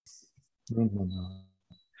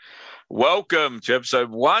Welcome to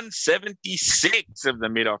episode 176 of the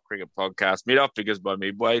Mid-Off Cricket Podcast. Mid-Off because by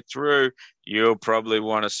midway through, you'll probably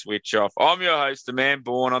want to switch off. I'm your host, the man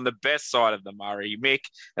born on the best side of the Murray, Mick,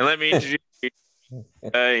 and let me introduce you to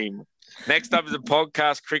the team. Next up is a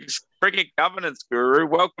podcast cricket governance guru.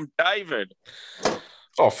 Welcome, David.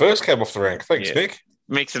 Oh, first came off the rank. Thanks, Mick.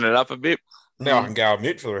 Mixing it up a bit. Now I can go on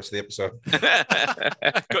mute for the rest of the episode.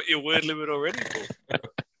 Got your word limit already.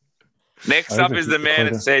 Next up is the man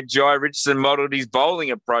that said Jai Richardson modelled his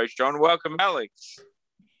bowling approach. John, welcome, Alex.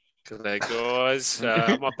 G'day, guys.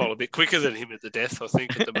 I might bowl a bit quicker than him at the death, I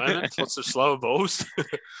think, at the moment. Lots of slower balls.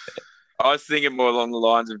 I was thinking more along the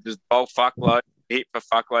lines of just bowl fuckload, hit for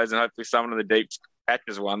fuckloads, and hopefully someone in the deep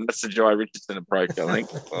catches one. That's the Jai Richardson approach, I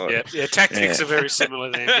think. Yeah, tactics are very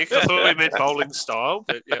similar there, Nick. I thought we meant bowling style,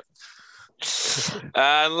 but yeah.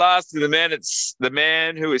 And lastly, the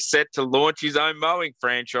man who is set to launch his own mowing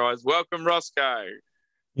franchise. Welcome, Roscoe.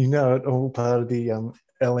 You know it, all part of the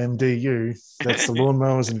LMDU. That's the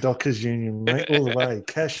Lawnmowers and Dockers Union, mate, all the way.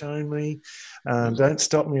 Cash only. Don't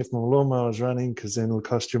stop me if my lawnmower's running because then it'll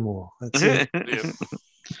cost you more. That's it. Yeah.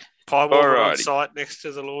 Pie water on site next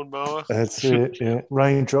to the lawnmower. That's it, yeah.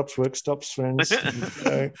 Raindrops, work stops, friends.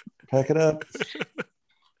 Pack it up.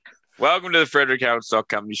 Welcome to the Frederick Howard Stock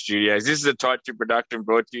Company Studios. This is a Tight Tip production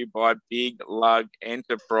brought to you by Big Lug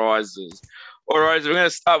Enterprises. All right, so we're going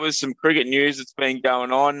to start with some cricket news that's been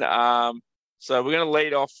going on. So we're going to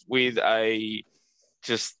lead off with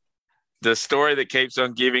just the story that keeps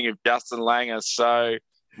on giving of Justin Langer. So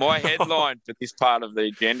my headline for this part of the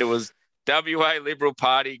agenda was WA Liberal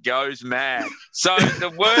Party goes mad. So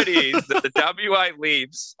the word is that the WA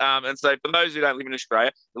Libs, and so for those who don't live in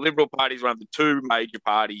Australia, the Liberal Party is one of the two major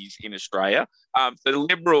parties in Australia. So the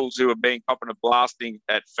Liberals, who are being copping a blasting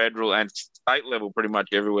at federal and state level pretty much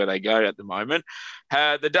everywhere they go at the moment,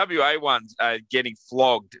 the WA ones are getting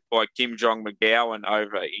flogged by Kim Jong McGowan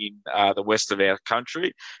over in the west of our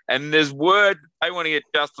country. And there's word they want to get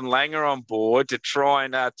Justin Langer on board to try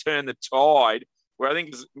and turn the tide, where I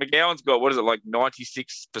think McGowan's got,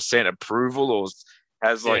 96% approval or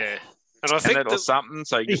has and I think or something.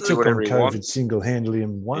 So he took on COVID single-handedly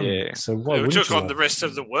and won. Yeah. So why took on the rest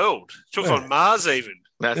of the world. Took on Mars even.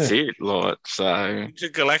 That's it, Lord. So he's a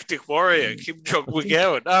galactic warrior, Kim Jong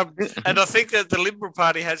McGowan. And I think that the Liberal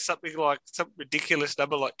Party had something like some ridiculous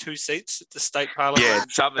number, like 2 seats at the state parliament. Yeah,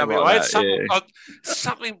 something like that.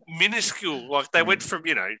 Something minuscule. Like they went from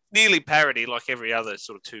nearly parity, like every other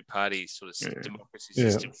sort of two-party sort of democracy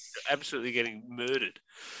system, absolutely getting murdered.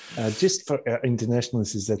 Just for our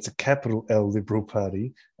internationalists, that's a capital L Liberal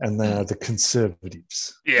Party, and they are the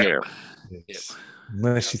Conservatives. Yeah. Yes. Yep.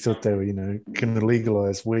 Unless you thought they were, going to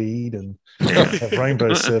legalise weed and have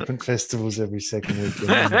rainbow serpent festivals every second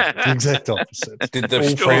weekend. The exact opposite. Did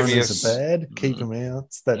the previous are bad? Keep them out.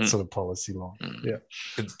 It's that sort of policy line. Yeah.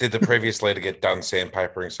 Did the previous leader get done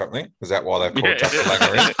sandpapering something? Is that why they called Justin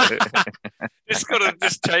Langer in? Just got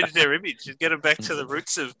to change their image and get them back to the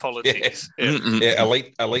roots of politics. Yeah,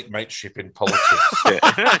 elite mateship in politics.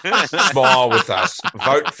 Smile with us.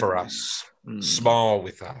 Vote for us. Smile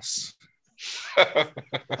with us. The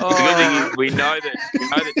good thing is we know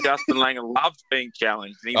that Justin Langer loves being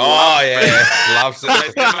challenged. And he loves it.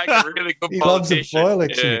 He's going to make a really good politician. Loves a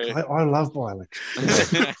by-election. Yeah. I love by-elections.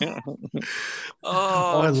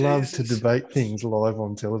 I love to debate things live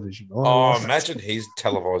on television. Imagine his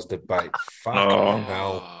televised debate. Fucking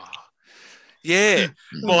hell. Yeah,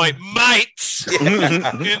 my mates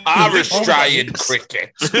are Australian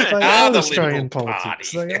cricket. They are Australian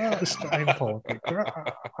politics. They are Australian politics.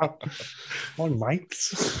 My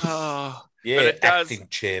mates. Acting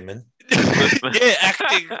chairman.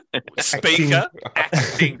 Acting speaker.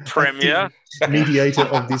 Acting premier. Mediator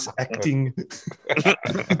of this acting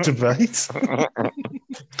debate.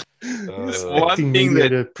 Acting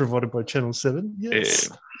mediator provided by Channel 7. Yes.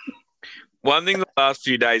 Yeah. One thing the last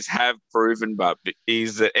few days have proven, but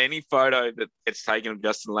is that any photo that gets taken of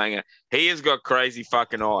Justin Langer, he has got crazy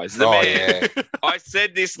fucking eyes. I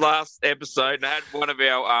said this last episode, and I had one of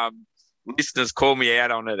our listeners call me out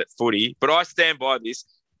on it at footy, but I stand by this.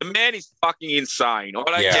 The man is fucking insane. I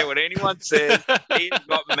don't care what anyone says. He's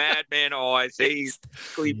got madman eyes. He's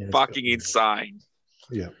fucking insane.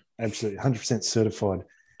 Yeah, absolutely. 100% certified.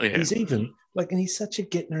 Yeah. He's even... and he's such a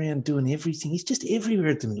getting around doing everything. He's just everywhere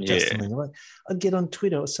at the minute, Justin Langer. Like, I get on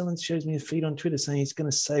Twitter, or someone shows me a feed on Twitter saying he's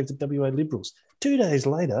going to save the WA Liberals. 2 days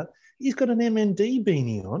later, He's got an MND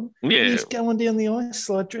beanie on. Yeah. He's going down the ice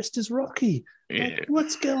slide dressed as Rocky. Yeah. Like,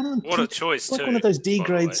 what's going on? What a choice, Like too, one of those by the way.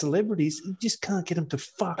 D-grade celebrities. You just can't get him to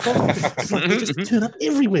fuck off. It's like they just turn up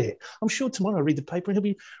everywhere. I'm sure tomorrow I read the paper and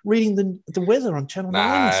he'll be reading the weather on Channel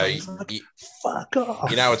 9 or something. It's like, fuck off.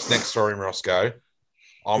 You know, it's next story in Roscoe.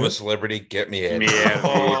 I'm a celebrity. Get me out.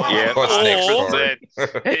 Yeah. What's next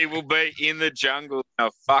story? He will be in the jungle in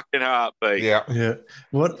a fucking heartbeat. Yeah. Yeah.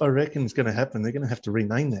 What I reckon is going to happen, they're going to have to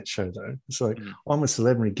rename that show, though. It's like, I'm a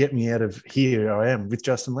celebrity. Get me out of here. I am with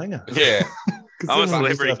Justin Langer. Yeah. I'm a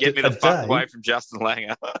celebrity. Get me the fuck away from Justin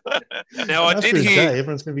Langer. Now, I did hear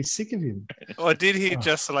everyone's going to be sick of him. I did hear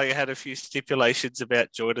Justin Langer had a few stipulations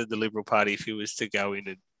about joining the Liberal Party if he was to go in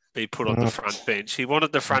and be put on the front bench. He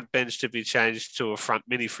wanted the front bench to be changed to a front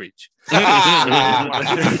mini fridge.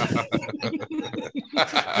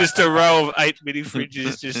 Just a row of 8 mini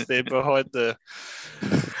fridges just there behind the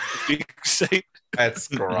big seat. That's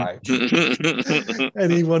great.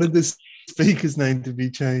 And he wanted the speaker's name to be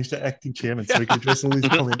changed to acting chairman so he could address all his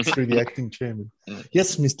comments through the acting chairman.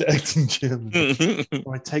 Yes, Mr. Acting Chairman.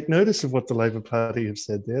 I take notice of what the Labor Party have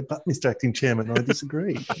said there, but Mr. Acting Chairman, I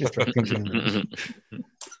disagree. Mr. Acting Chairman.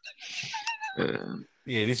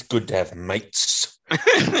 Yeah, it is good to have mates.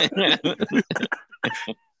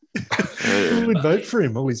 Who would vote for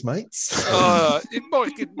him? All his mates? It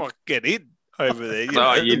might get in over there.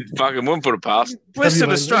 You fucking wouldn't put it past.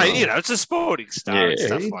 Western Australia, it's a sporting star and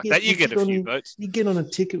stuff like that. You get a few votes. You get on a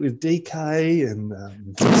ticket with DK and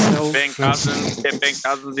himself. Ben Cousins, get Ben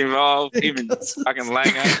Cousins involved, even fucking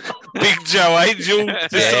Langer. Big Joe Angel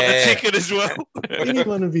just on the ticket as well. Any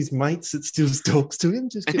one of his mates that still talks to him,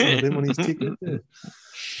 just get one of them on his ticket.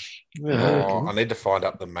 I need to find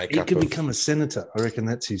out the makeup. He could become a senator. I reckon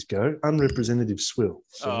that's his go. Unrepresentative swill.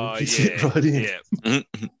 So yeah, right in. yeah.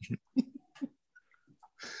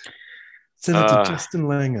 Senator Justin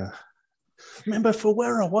Langer. Member for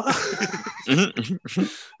Werriwa.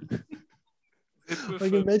 I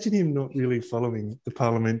can imagine him not really following the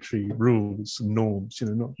parliamentary rules and norms,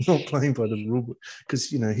 not playing by the rule book because,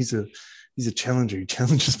 he's a challenger. He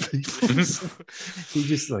challenges people. So he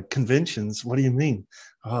just like conventions. What do you mean?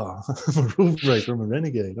 I'm a rule breaker. I'm a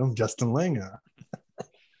renegade. I'm Justin Langer.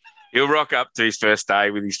 He'll rock up to his first day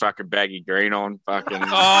with his fucking baggy green on. Fucking.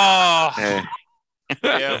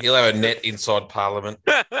 Yeah. He'll have a net inside Parliament.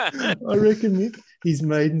 I reckon, Mick, his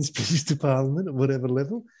maiden speech to Parliament at whatever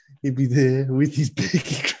level, he'd be there with his baggy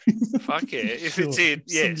green. Fuck yeah. If it's in,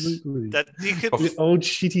 yes. That you could... The old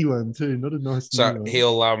shitty one too, not a nice So one.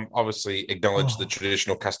 he'll obviously acknowledge the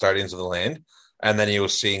traditional custodians of the land, and then he'll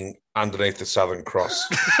sing Underneath the Southern Cross.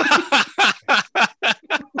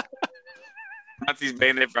 Once he's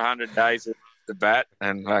been there for 100 days at the bat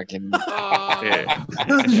and fucking, yeah.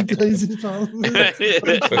 100 days in Parliament.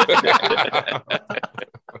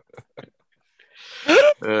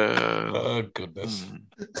 Oh, goodness.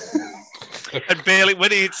 And barely,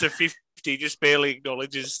 when he hits the 50, just barely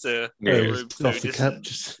acknowledges the room. Off the cap,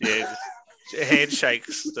 just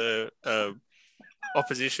handshakes the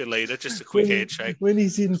opposition leader, just a quick handshake. When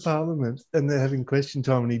he's in Parliament and they're having question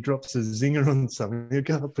time and he drops a zinger on someone, he'll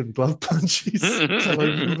go up and glove punch his fellow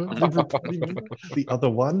Liberal Party member, the other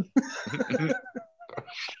one.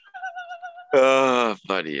 Oh,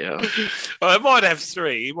 bloody hell. I might have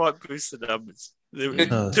 3. He might boost the numbers. Two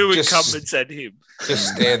incumbents and him. Just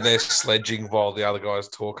stand there sledging while the other guy's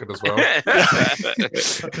talking as well.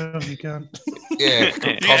 Fuck off, you can't. Yeah,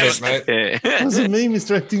 comment, mate. Yeah. Was it me,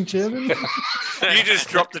 Mr. Acting Chairman? You just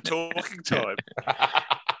dropped the talking time.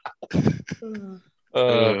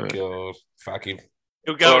 Oh, God. Fuck him.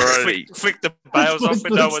 He'll go and Alrighty. flick the bales off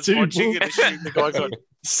when no one's Too watching much. and assume the guy got...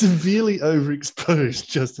 Severely overexposed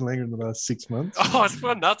Justin Langer in the last 6 months. Oh, it's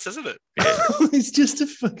gone nuts, isn't it? He's just a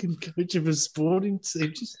fucking coach of a sporting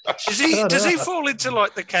team. Does he fall into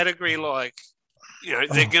like the category like,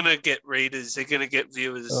 they're going to get readers, they're going to get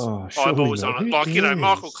viewers, eyeballs on it. Like,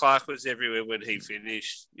 Michael Clark was everywhere when he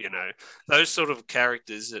finished, those sort of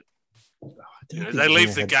characters that, they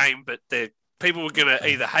leave the game, but people were going to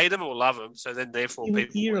either hate him or love him. So then, therefore, in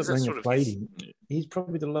people the year that Langer played him. He's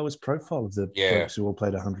probably the lowest profile of the blokes who all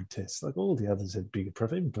played 100 tests. Like all the others had bigger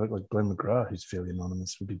profile. Even bloke like Glenn McGrath, who's fairly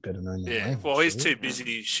anonymous, would be better known than Langer. Well, he's too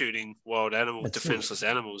busy shooting wild animals, defenseless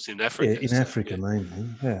animals in Africa. Yeah, in Africa mainly.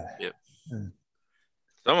 Yeah.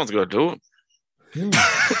 Someone's got to do it. Not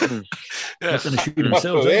going to shoot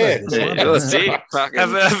himself. Let's see.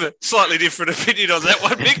 Have a slightly different opinion on that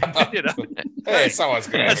one, Mick. Yeah, someone's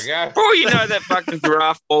going to have a go. Oh, you know that fucking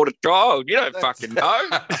giraffe bought a child. You don't fucking know.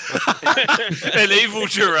 An evil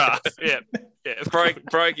giraffe. Yeah.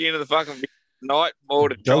 Broke into the fucking night,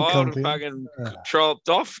 bought a child, and fucking trolloped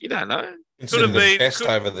off. You don't know. Considered the best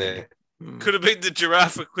over there. Could have been the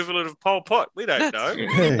giraffe equivalent of Pol Pot. We don't know.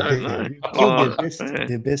 Don't know. Killed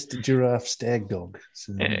their best giraffe stag dog.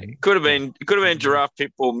 So, It could have been giraffe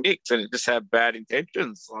pit bull mix, and it just had bad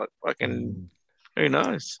intentions. Like fucking, who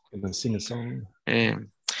knows? Gonna sing a song. Yeah.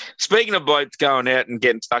 Speaking of blokes going out and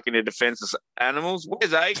getting stuck into defenseless animals,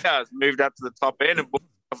 Wes Agar's moved up to the top end and bought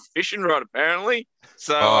a fishing rod apparently.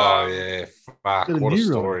 So, yeah, fuck! What a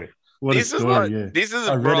story. This is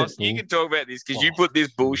a Bros. You can talk about this because you put this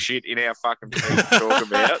bullshit in our fucking feed to talk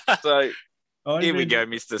about. So here we go,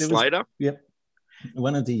 Mr. Slater. Yep.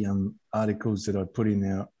 One of the articles that I put in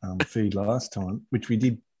our feed last time, which we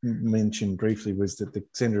did mention briefly, was that the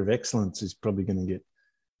Centre of Excellence is probably going to get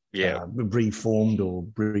reformed or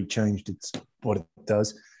rechanged. It's what it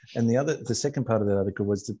does. And the second part of that article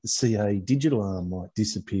was that the CA digital arm might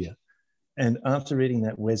disappear. And after reading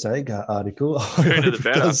that Wes Agar article, I hope it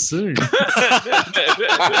does soon.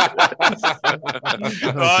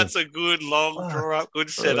 It's a good long draw up, good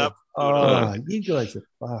setup. You guys are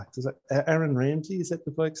fucked. Is that Aaron Ramsey? Is that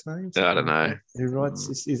the bloke's name? I don't know. Who writes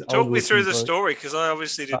this? Talk me through the story because I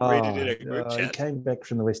obviously didn't read it in a group chat. He came back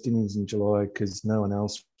from the West Indies in July because no one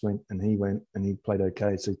else went, and he went and he played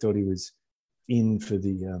okay. So he thought he was in for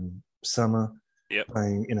the summer.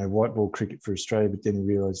 Playing, white ball cricket for Australia, but then he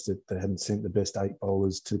realised that they hadn't sent the best 8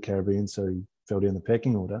 bowlers to the Caribbean, so he fell down the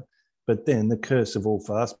pecking order. But then the curse of all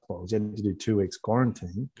fast bowlers, he had to do 2 weeks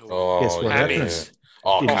quarantine. Guess what happened?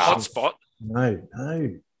 Hot spot. No.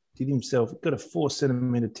 Did himself, got a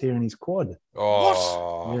 4-centimetre tear in his quad.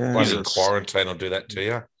 What? Yeah. Quarantine will do that to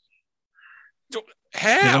you.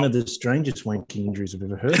 How? One of the strangest wanking injuries I've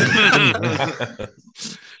ever heard of.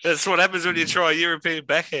 That's what happens when you try a European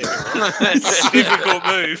backhand. Right? It's a difficult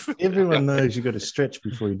move. Everyone knows you've got to stretch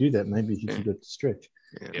before you do that. Maybe he forgot to stretch.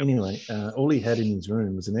 Anyway, all he had in his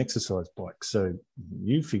room was an exercise bike. So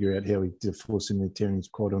you figure out how he did a 4-centimetre tear in his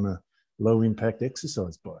quad on a low-impact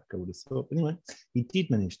exercise bike, I would have thought. But anyway, he did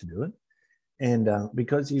manage to do it. And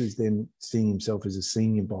because he was then seeing himself as a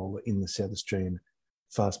senior bowler in the South Australian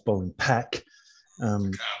fast bowling pack,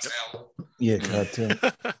 cartel.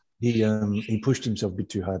 He pushed himself a bit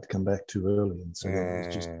too hard to come back too early, and so it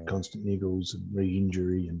was just constant niggles and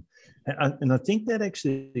re-injury, and I think that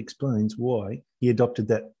actually explains why he adopted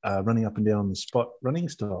that running up and down the spot running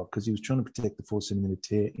style, because he was trying to protect the 4-centimetre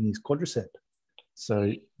tear in his quadricep.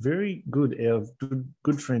 So very good. Our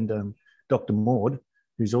good friend Dr. Maud,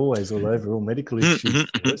 who's always all over all medical issues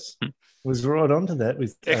for us, was right onto that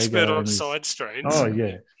with expert on side strains. Oh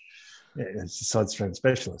yeah. Yeah, it's a side strain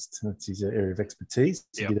specialist. That's his area of expertise.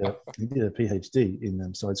 He did a PhD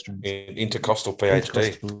in side strains. Intercostal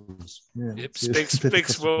PhD.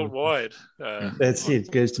 Speaks worldwide. That's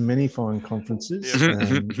it. Goes to many foreign conferences,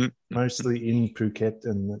 mostly in Phuket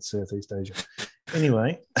and Southeast Asia.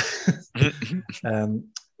 Anyway,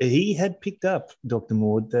 he had picked up, Dr.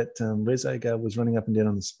 Maud, that Wes Agar was running up and down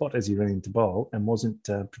on the spot as he ran into bowl and wasn't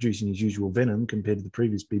producing his usual venom compared to the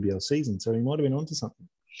previous BBL season. So he might have been onto something.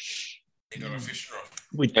 He got a fishing rod.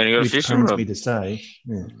 Which pains me to say,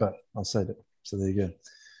 but I'll say that. So there you go.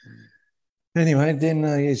 Anyway, then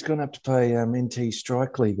he's gone up to play NT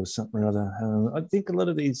Strike League or something or other. I think a lot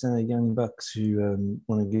of these young bucks who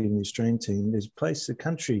want to get in the Australian team, there's a place, a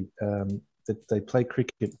country that they play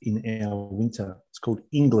cricket in our winter. It's called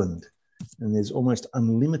England. And there's almost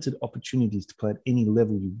unlimited opportunities to play at any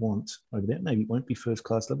level you want over there. Maybe it won't be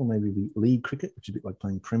first-class level, maybe it'll be league cricket, which is a bit like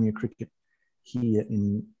playing Premier cricket here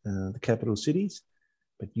in the capital cities,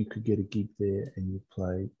 but you could get a gig there and you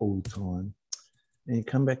play all the time and you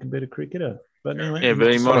come back a better cricketer. But anyway,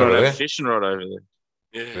 but he might not have a fishing rod over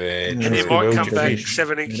there. And he might come back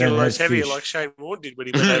 17 kilos heavier like Shane Warne did when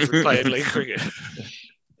he went over and played league cricket.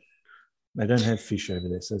 They don't have fish over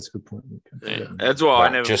there, so that's a good point. That's why I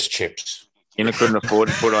never just chips. You couldn't afford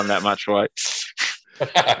to put on that much weight.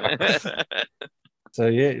 So,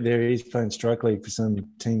 there he is playing Strike League for some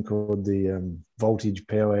team called the Voltage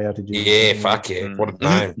Power Outages. Yeah, fuck yeah. What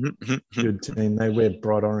a name. Good team. They wear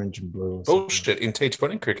bright orange and blue. Bullshit in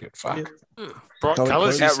T20 cricket. Fuck. Yeah. Bright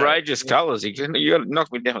colours. Outrageous colours. You got to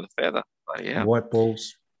knock me down with a feather. Yeah. White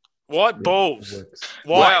balls. White balls.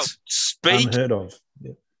 Well, unheard of.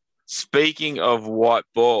 Yeah. Speaking of white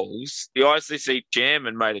balls, the ICC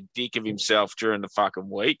chairman made a dick of himself during the fucking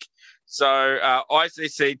week. So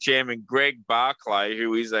ICC chairman Greg Barclay,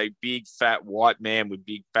 who is a big fat white man with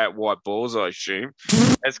big fat white balls, I assume,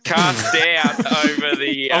 has cast doubt over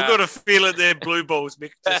the... I've got a feeling they're blue balls,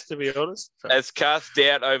 Mick, just to be honest. Has cast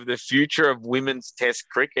doubt over the future of women's test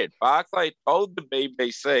cricket. Barclay told the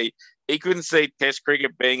BBC he couldn't see test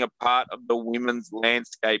cricket being a part of the women's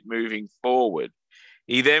landscape moving forward.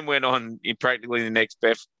 He then went on in practically the next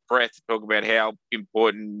breath to talk about how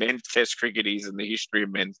important men's Test cricket is in the history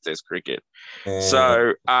of men's Test cricket.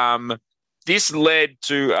 So this led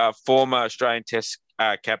to former Australian Test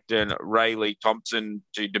captain Rayleigh Thompson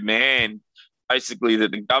to demand basically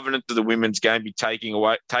that the governance of the women's game be taken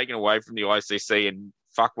away from the ICC and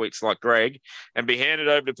fuckwits like Greg and be handed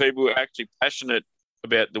over to people who are actually passionate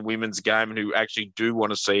about the women's game and who actually do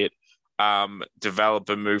want to see it develop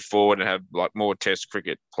and move forward and have like more Test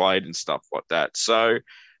cricket played and stuff like that. So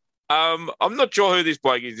I'm not sure who this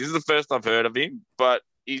bloke is. This is the first I've heard of him, but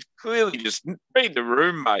he's clearly just read the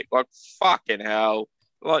room, mate. Like fucking hell,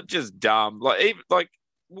 like just dumb. Like even like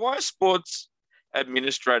why are sports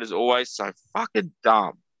administrators always so fucking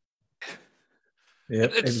dumb? Yeah,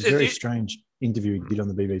 it was a very strange interview he did on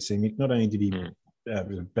the BBC. Nick, not only did he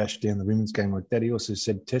bash down the women's game like that, he also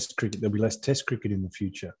said Test cricket, there'll be less Test cricket in the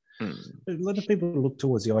future. A lot of people look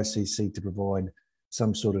towards the ICC to provide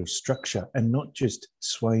some sort of structure and not just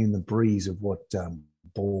sway in the breeze of what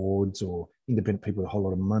boards or independent people with a whole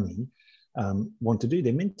lot of money want to do.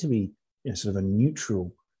 They're meant to be sort of a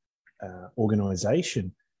neutral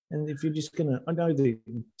organisation. And if you're just going to, I know the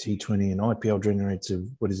T20 and IPL generates a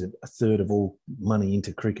third of all money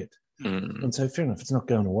into cricket. And so fair enough, it's not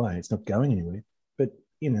going away. It's not going anywhere. But,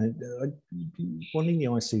 wanting the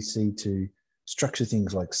ICC to structure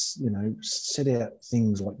things like, set out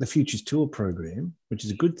things like the Futures Tour program, which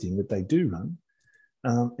is a good thing that they do run,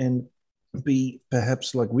 and be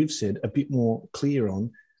perhaps, like we've said, a bit more clear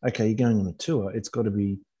on, okay, you're going on a tour, it's got to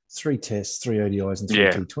be 3 tests, 3 ODIs and 3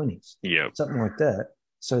 T20s. Yeah. Something like that,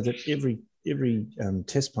 so that every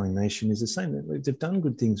test playing nation is the same. They've done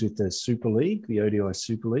good things with the Super League, the ODI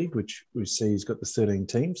Super League, which we see has got the 13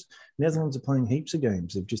 teams. Netherlands are playing heaps of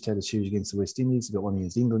games. They've just had a series against the West Indies. They've got one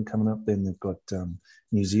against England coming up. Then they've got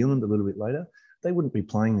New Zealand a little bit later. They wouldn't be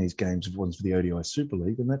playing these games if it wasn't for the ODI Super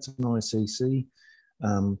League, and that's an ICC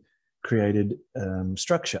created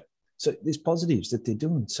structure. So there's positives that they're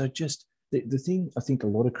doing. So just the thing I think a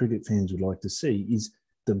lot of cricket fans would like to see is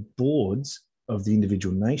the boards of the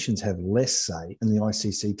individual nations have less say and the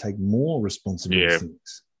ICC take more responsibility for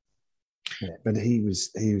things. Yeah, but he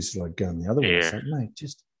was like going the other way. It's like, mate,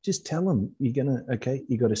 just tell them you got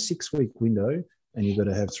a 6-week window and you've got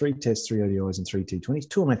to have 3 tests, 3 ODIs and 3 T20s.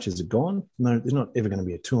 Tour matches are gone. No, there's not ever going to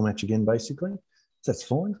be a tour match again, basically. So that's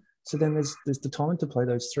fine. So then there's the time to play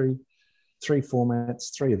those three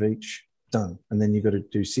formats, 3 of each, done. And then you've got to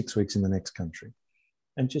do 6 weeks in the next country.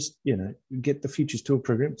 And just, get the Futures Tour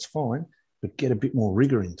program, it's fine, but get a bit more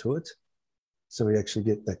rigor into it so we actually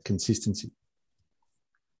get that consistency.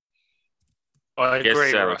 I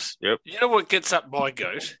agree, Ross. Yep. You know what gets up my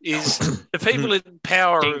goat is the people in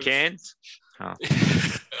power. Tin cans.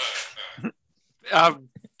 Oh.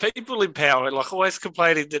 People in power, like always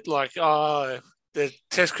complaining that, like, the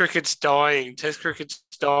Test cricket's dying.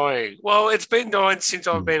 Well, it's been dying since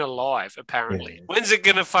I've been alive, apparently. Yeah. When's it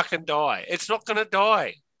going to fucking die? It's not going to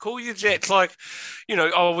die. Call your jets, like,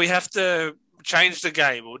 we have to change the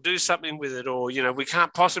game or do something with it, or, we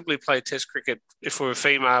can't possibly play Test cricket if we're a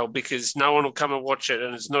female because no one will come and watch it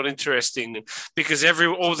and it's not interesting because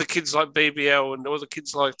all the kids like BBL and all the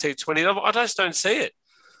kids like T20. I just don't see it.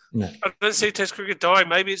 No. I don't see Test cricket dying.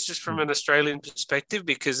 Maybe it's just from an Australian perspective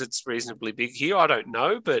because it's reasonably big here. I don't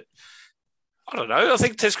know, but I don't know. I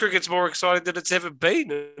think Test cricket's more exciting than it's ever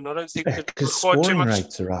been, and I don't think because scoring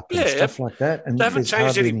rates are up and stuff like that. And they haven't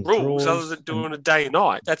changed any rules other than doing a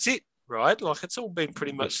day-night. That's it, right? Like, it's all been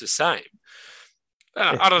pretty much the same.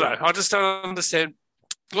 I don't know. I just don't understand.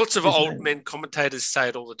 Lots of old men commentators say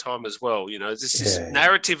it all the time as well. There's this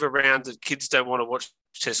narrative around that kids don't want to watch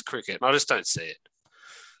Test cricket, and I just don't see it.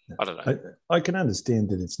 I don't know. I can understand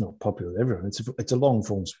that it's not popular with everyone. It's a long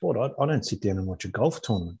form sport. I don't sit down and watch a golf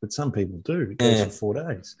tournament, but some people do. It goes for 4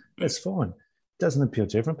 days. That's fine. It doesn't appeal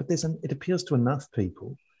to everyone, but it appeals to enough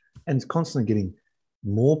people, and it's constantly getting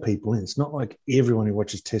more people in. It's not like everyone who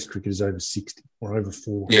watches Test cricket is over 60 or over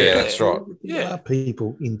 40. Yeah, that's right. There are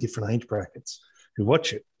people in different age brackets who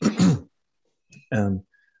watch it.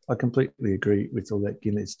 I completely agree with all that,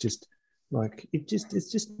 Gil. It's just like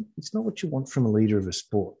it's not what you want from a leader of a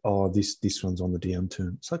sport. Oh, this one's on the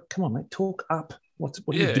downturn. It's like, come on, mate, talk up. What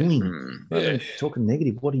are you doing? Talking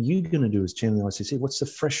negative. What are you going to do as chairman of the ICC? What's the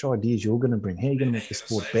fresh ideas you're going to bring? How are you going to make the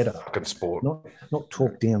sport better? Fucking sport. Not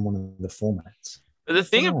talk down one of the formats. But the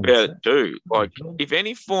thing about it, too, like, if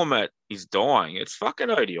any format is dying, it's fucking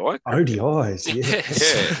ODI cricket. ODIs,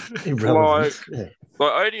 yeah.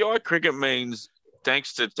 Like ODI cricket means,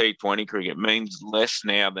 thanks to T20 cricket, means less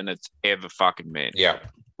now than it's ever fucking meant. Yeah.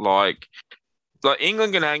 Like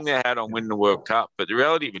England can hang their hat on winning the World Cup, but the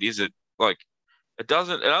reality of it is that, like, It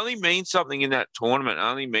doesn't. It only means something in that tournament. It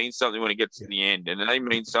only means something when it gets to the end, and it only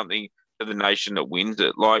means something to the nation that wins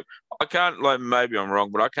it. Like I can't. Like maybe I'm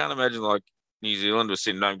wrong, but I can't imagine like New Zealand was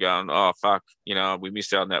sitting there going, "Oh fuck, we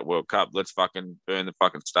missed out on that World Cup. Let's fucking burn the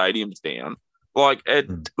fucking stadiums down." Like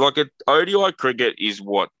ODI cricket is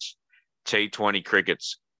what T20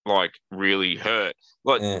 cricket's like really hurt.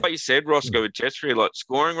 Like you said, Roscoe with Test cricket, like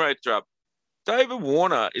scoring rates are up. David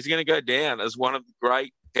Warner is going to go down as one of the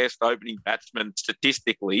great Test opening batsmen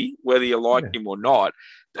statistically, whether you like him or not.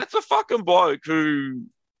 That's a fucking bloke who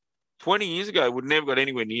 20 years ago would never got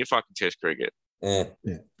anywhere near fucking Test cricket.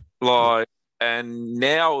 Like, and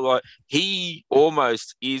now like he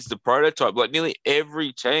almost is the prototype. Like nearly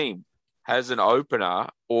every team has an opener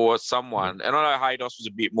or someone, and I know Haydos was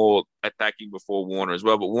a bit more attacking before Warner as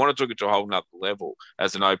well, but Warner took it to a whole nother level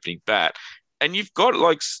as an opening bat. And you've got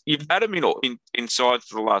you've had him in sides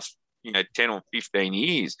for the last 10 or 15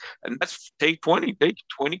 years, and that's T20.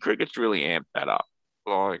 T20 cricket's really amped that up.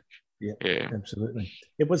 Like, yeah, absolutely.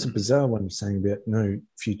 It was a bizarre one saying about no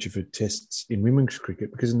future for tests in women's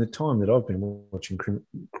cricket, because in the time that I've been watching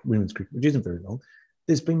women's cricket, which isn't very long,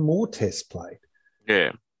 there's been more tests played.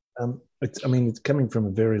 Yeah. It's coming from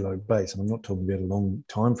a very low base, and I'm not talking about a long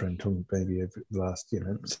time frame. I'm talking maybe over the last,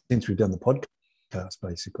 since we've done the podcast,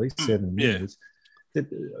 basically 7 years.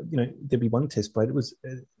 There'd be one test played.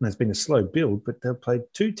 It's been a slow build, but they've played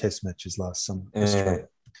 2 test matches last summer. Australia.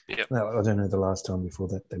 Yep. Now, I don't know the last time before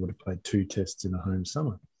that they would have played 2 tests in a home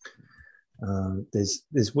summer.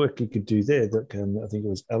 There's work you could do there. That I think it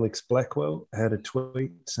was Alex Blackwell had a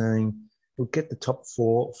tweet saying, "We'll get the top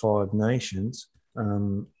 4 or 5 nations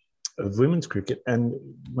of women's cricket and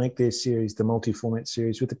make their series the multi-format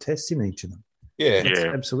series with a test in each of them." Yeah,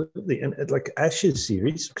 absolutely. And like Ashes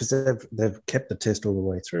series, because they've kept the test all the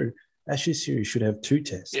way through. Ashes series should have 2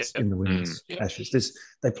 tests in the women's Ashes.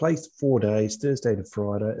 They play 4 days, Thursday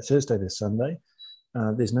to Sunday.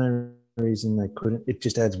 There's no reason they couldn't. It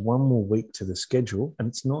just adds one more week to the schedule, and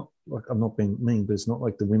it's not like, I'm not being mean, but it's not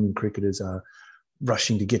like the women cricketers are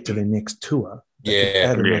rushing to get to their next tour.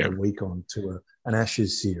 Add another week on to an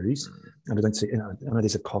Ashes series, and I don't see. I know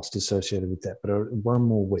there's a cost associated with that, but one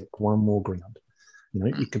more week, one more ground.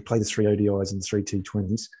 You could play the 3 ODIs and the 3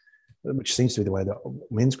 T20s, which seems to be the way that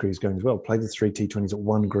men's cricket is going as well. Play the 3 T20s at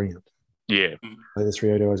one ground. Yeah. Play the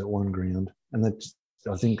 3 ODIs at one ground, and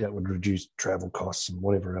I think that would reduce travel costs and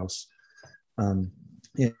whatever else.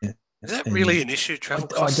 Is that really an issue, travel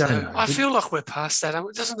costs? I don't know. I feel like we're past that.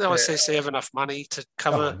 Doesn't the ICC have enough money to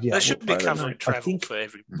cover? They should be covering travel for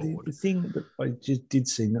every board. The thing that I just did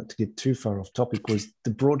see, not to get too far off topic, was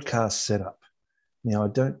the broadcast setup. Now,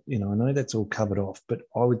 I know that's all covered off, but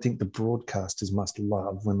I would think the broadcasters must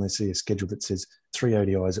love when they see a schedule that says 3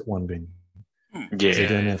 ODIs at one venue. Yeah. They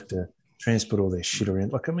don't have to transport all their shit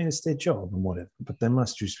around. Like, I mean, it's their job and whatever, but they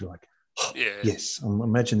must just be like, yes. I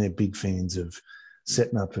imagine they're big fans of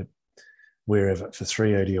setting up at wherever for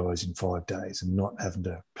 3 ODIs in 5 days and not having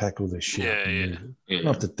to pack all their shit up.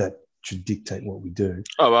 Not that should dictate what we do.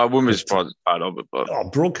 Oh, well, women's part of it, but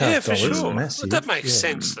broadcast for dollars sure. are massive. But that makes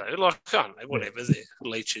sense though. Like, I don't know, whatever, they're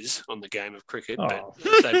leeches on the game of cricket, but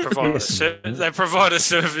they provide they provide a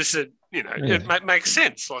service that it makes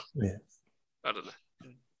sense. Like, I don't know,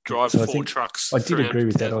 drive 4 trucks. I did agree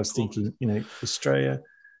with that. I was thinking, Australia,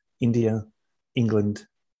 India, England,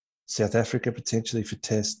 South Africa potentially for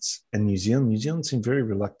tests, and New Zealand. New Zealand seem very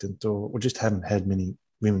reluctant, or just haven't had many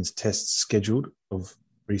women's tests scheduled of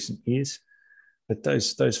recent years. But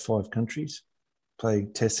those 5 countries play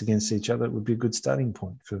tests against each other would be a good starting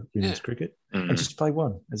point for women's cricket. And just play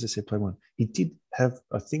one. As I said, play one. He did have,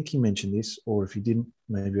 I think he mentioned this, or if he didn't,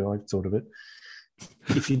 maybe I thought of it.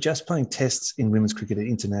 If you're just playing tests in women's cricket at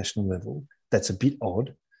international level, that's a bit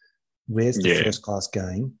odd. Where's the first class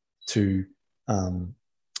game to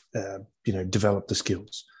develop the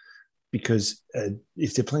skills? Because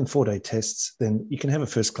if they're playing 4-day tests, then you can have a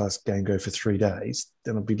first-class game go for 3 days.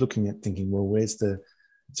 Then I'll be looking at thinking, well, where's the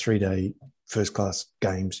 3-day first-class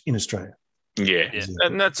games in Australia? Yeah,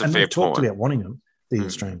 and that's a fair point. They've talked about wanting them, the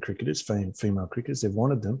Australian cricketers, female cricketers. They've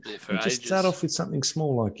wanted them. And just start off with something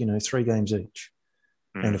small like, 3 games each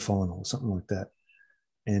and a final or something like that.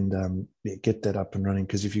 And get that up and running.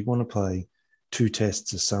 Because if you want to play 2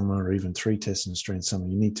 tests a summer or even 3 tests in Australian summer,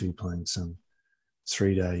 you need to be playing some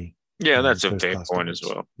 3-day. Yeah, that's a fair point as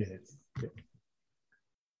well.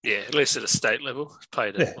 Yeah, at least at a state level, it's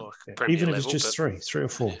played at Premier even if level, it's just 3 or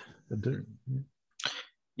 4.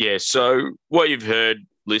 Yeah. So what you've heard,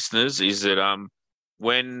 listeners, is that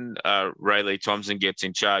when Ray Thompson gets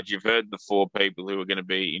in charge, you've heard the 4 people who are going to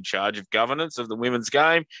be in charge of governance of the women's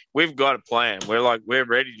game. We've got a plan. We're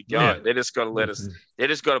ready to go. Yeah. They just got to let us. They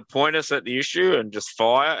just got to point us at the issue and just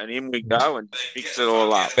fire, and in we go and fix it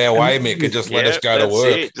all up. Our way, Mick, and just let us go to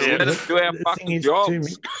work. Just let us do our fucking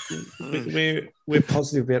jobs. We're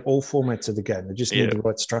positive about all formats of the game. They just need the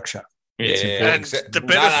right structure. And the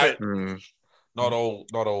benefit. Not all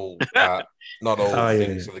things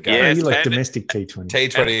of the game. Yeah, you like domestic T20.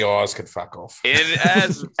 T20Is can fuck off.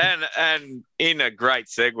 And in a great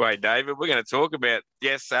segue, David, we're going to talk about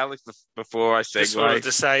Alex. Before I segue, just wanted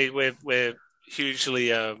to say we're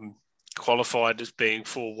hugely qualified as being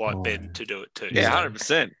for white men to do it too. Yeah,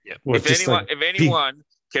 100%. Yeah. Well, If anyone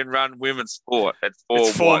can run women's sport, it's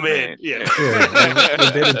four men. Men. Yeah.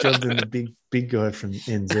 A better job than the big guy from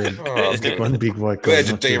NZ. Oh, one big white guy. Glad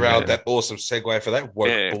you derailed that awesome segue for that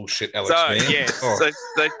woke bullshit, Alex. So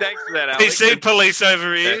thanks for that, Alex. PC police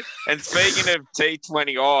over here. And speaking of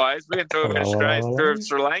T20Is, we're going to talk about Australia through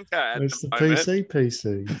Sri Lanka at It's the the moment.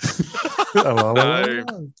 PC.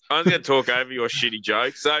 I'm going to talk over your shitty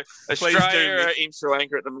joke. So Australia are in Sri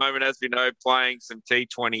Lanka at the moment, as we know, playing some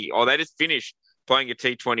T20. They just finished playing a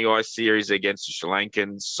T20I series against the Sri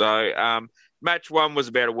Lankans. So match 1 was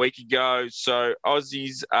about a week ago. So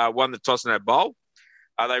Aussies won the toss and had bowl.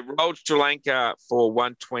 They rolled Sri Lanka for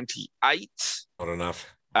 128. Not enough.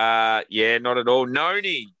 Not at all.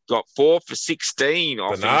 Noni got 4 for 16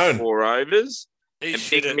 off his 4 overs. And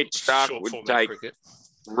Big Mitch Stark would take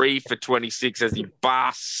 3 for 26 as he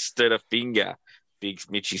busted a finger. Big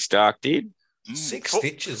Mitchy Stark did. 6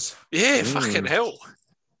 stitches. Yeah, fucking hell.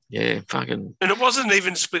 Yeah, fucking. And it wasn't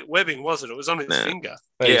even split webbing, was it? It was on his finger.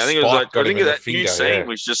 Yeah, I think it was like, that new seam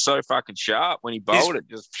was just so fucking sharp when he bowled it.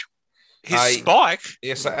 Just his spike.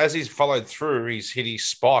 Yeah, so as he's followed through, he's hit his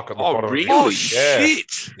spike on the bottom. Really? Of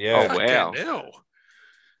Shit! Yeah. Oh wow! Hell.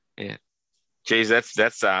 Yeah. Geez, that's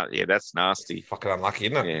nasty. Fucking unlucky,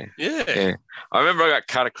 isn't it? Yeah. I remember I got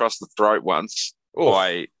cut across the throat once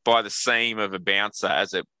by the seam of a bouncer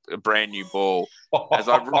as a brand new ball. As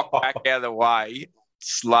I rocked back out of the way.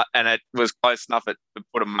 And it was close enough to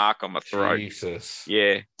put a mark on my throat. Jesus.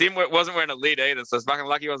 Yeah. Wasn't wearing a lid either, so it's fucking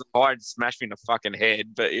lucky I wasn't high and smashed me in the fucking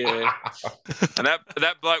head. But yeah. And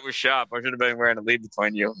that bloke was sharp. I should have been wearing a lid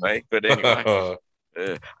between you and me. But anyway.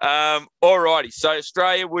 Alrighty. So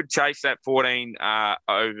Australia would chase that 14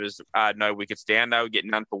 overs, no wickets down. They would get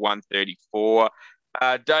none for 134.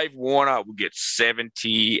 Dave Warner would get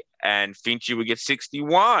 70 and Finchie would get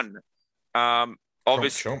 61.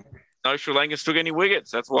 Obviously. No Sri Lankans took any wickets.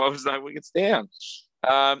 That's why it was no wickets down.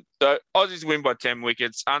 So Aussies win by 10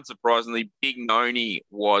 wickets. Unsurprisingly, Big Noni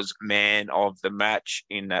was man of the match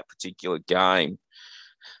in that particular game.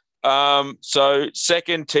 So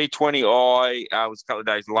second T20I was a couple of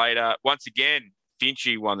days later. Once again,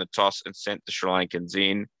 Finchie won the toss and sent the Sri Lankans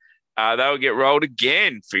in. They would get rolled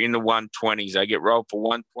again in the 120s. They get rolled for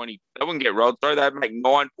 120. They wouldn't get rolled. They'd make 9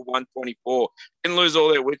 for 124. Didn't lose all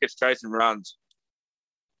their wickets chasing runs.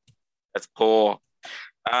 That's poor.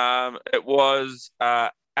 It was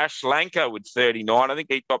Ash Lanka with 39. I think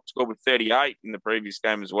he top scored with 38 in the previous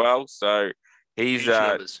game as well. So he's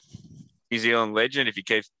New Zealand legend if he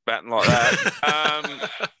keeps batting like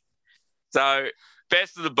that. So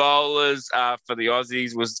best of the bowlers for the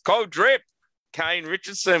Aussies was Cold Drip. Kane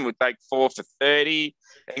Richardson would take 4 for 30.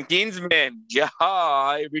 And Ginsman,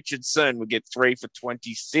 Jai Richardson would get 3 for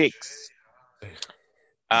 26.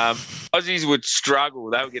 Aussies would struggle.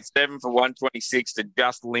 They would get 7 for 126 to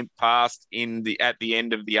just limp past at the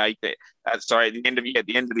end of the 18th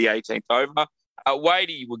over.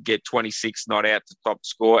 Wadey would get 26 not out to top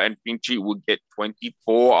score, and Finchie would get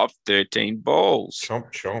 24 off 13 balls.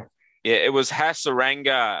 Chomp. Yeah, it was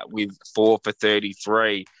Hasaranga with 4 for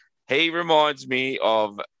 33. He reminds me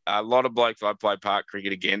of a lot of blokes I play park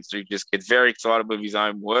cricket against who just gets very excited with his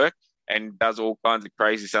own work and does all kinds of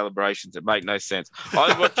crazy celebrations that make no sense.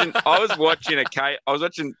 I was watching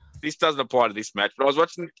this doesn't apply to this match, but I was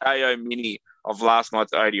watching the KO mini of last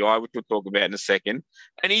night's ODI, which we'll talk about in a second.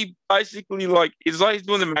 And he basically it's like he's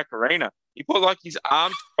doing the Macarena. He put like his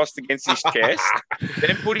arms crossed against his chest,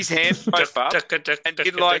 then put his hands both up and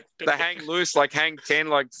did like the hang loose, like hang 10,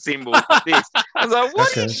 like symbol like this. I was like,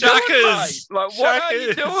 what are you doing, mate? Like, what are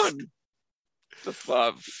you doing? The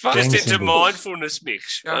fuck? Just into mindfulness, Mick.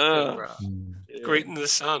 Shut up, bro. Greeting the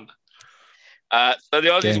sun. So the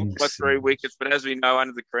Aussies won by 3 wickets, but as we know,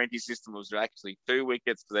 under the Karenti system, it was actually 2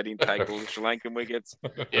 wickets because they didn't take all the Sri Lankan wickets.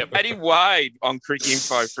 Matty Wade on Crick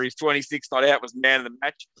Info for his 26 not out was man of the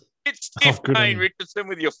match. It's stiff Kane Richardson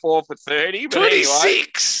with your 4 for 30.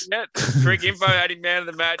 26! Anyway, Crick Info had him man of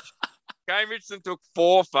the match. Kane Richardson took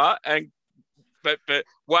 4 for and but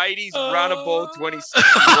Wadey's run a ball 26.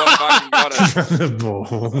 What fucking got it?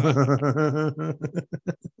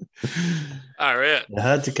 All right.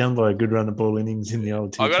 Hard to come by a good run of ball innings in the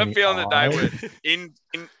old T20. I got a feeling that they were in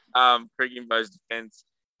Craig Imbo's defence.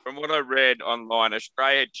 From what I read online,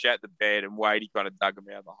 Australia had shat the bed and Wadey kind of dug them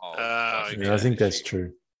out of the hole. Yeah, I think that's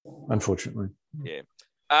true. Unfortunately. Yeah.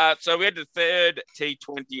 So we had the third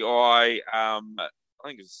T20I. I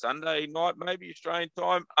think it was Sunday night, maybe Australian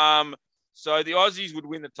time. So the Aussies would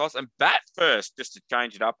win the toss and bat first, just to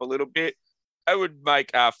change it up a little bit. They would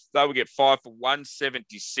get 5 for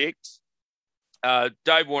 176.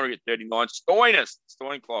 Dave Warner would get 39.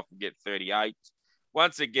 Stoinclough would get 38.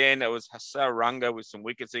 Once again, it was Hasaranga with some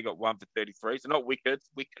wickets. He got 1 for 33. So not wicket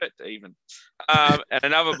even. And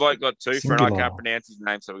another bloke got 2 for, and I can't pronounce his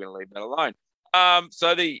name, so we're going to leave that alone.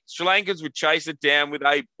 So the Sri Lankans would chase it down with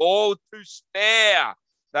a ball to spare.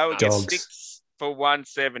 They would get 6 for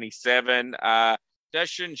 177.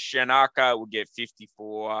 Dashan Shanaka would get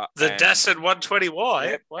 54. The Dashan 120Y.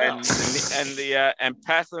 Yep, wow. And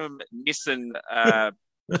Patham Nissan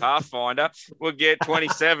Pathfinder will get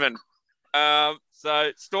 27. So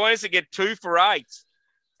Stoinis will get 2 for 8.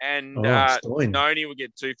 And Noni will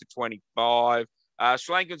get 2 for 25.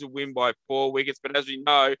 Sri Lankans will win by 4 wickets, but as we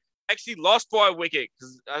know, actually lost by a wicket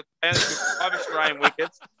because they 5 Australian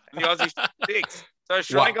wickets and the Aussies 6. So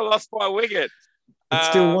Sri Lanka lost by a wicket. It's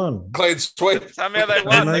still won. Clean sweep. Somehow they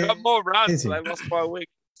won. They got more runs, so they lost by a wicket.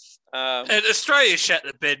 And Australia shat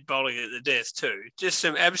the bed bowling at the death too. Just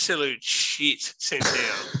some absolute shit sent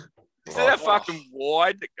down. Is that fucking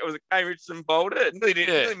wide? That was Kane Richardson bowled it.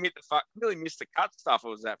 Nearly missed the cut stuff. It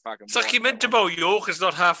was that fucking. It's like you meant to bowl Yorkers,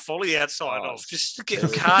 not half volley outside off, just to get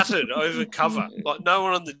carted over cover. Like no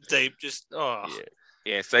one on the deep, just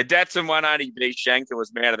Yeah. So Datsun 180 Shankar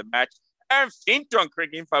was man of the match. Aaron Finch on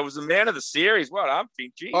Cricket Info was the man of the series. Well done,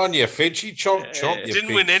 Finchy. On your Finchy, chomp.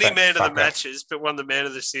 Didn't win any man of the matches, but won the man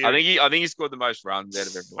of the series. I think he scored the most runs out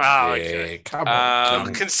of everyone. Okay. Come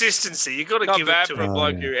on. Consistency. You got to Not give bad it to for a him.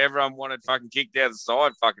 bloke who everyone wanted fucking kicked out the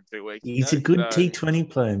side fucking 2 weeks. He's a good T20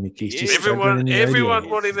 player, Mickey. Everyone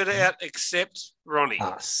wanted him out except Ronnie.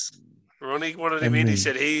 Us. Ronnie wanted him in. He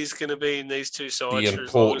said he's going to be in these 2 sides The for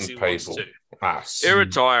as long as he important wants to. Us. He'll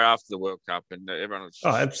retire after the World Cup, and everyone will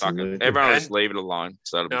just leave it alone.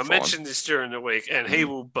 So it'll be I fine. mentioned this during the week, and he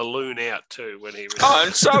will balloon out too when he retires. Oh,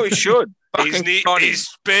 and so he should.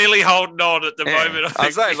 He's barely holding on at the moment.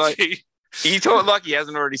 I think. He talked like he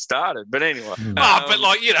hasn't already started, but anyway.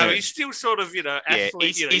 But he's still sort of,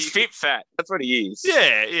 athlete. He's fit fat. That's what he is.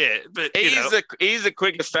 Yeah. But he's the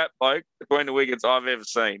quickest fat bloke between the wickets I've ever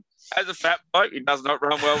seen. As a fat bloke, he does not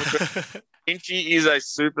run well with it. Finchy is a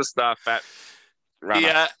superstar fat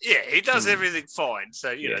runner. Yeah, he does everything fine.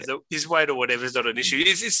 So, his weight or whatever is not an issue.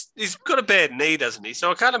 He's got a bad knee, doesn't he? So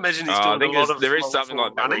I can't imagine he's doing a lot of there is something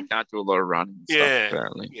like that where he can't do a lot of running and stuff,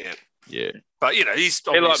 apparently. Yeah. But, he's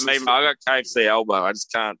like me, I got KFC elbow. I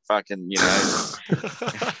just can't fucking,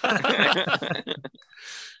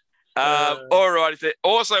 all right.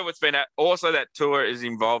 Also, that tour is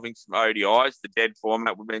involving some ODIs, the dead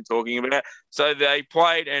format we've been talking about. So they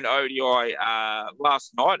played an ODI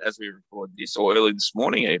last night as we record this, or early this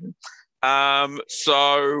morning even.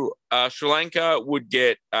 So Sri Lanka would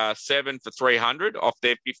get 7 for 300 off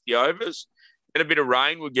their 50 overs. And a bit of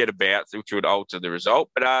rain would get about, which would alter the result.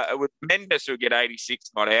 But with Mendes, who would get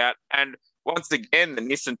 86 not out. And once again, the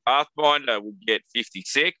Nissan Pathfinder would get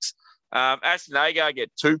 56. Ashton Agar get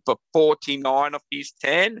 2 for 49 off his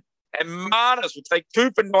 10. And Marnus would take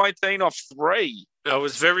 2 for 19 off 3. I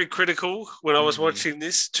was very critical when I was watching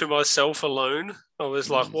this to myself alone. I was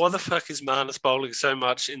like, why the fuck is Marnus bowling so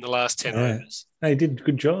much in the last 10 overs? He did a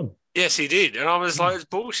good job. Yes, he did. And I was like, it's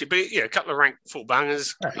bullshit. But, a couple of ranked full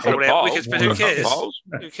bangers, hold out wickets, but who cares?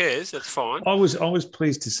 Who cares? That's fine. I was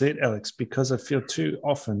pleased to see it, Alex, because I feel too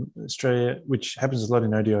often Australia, which happens a lot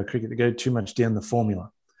in ODI cricket, they go too much down the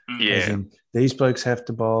formula. Yeah. These blokes have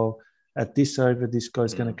to bowl at this over, this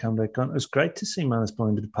guy's going to come back on. It was great to see Marnus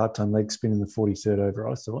bowling a bit of part-time leg spin in the 43rd over,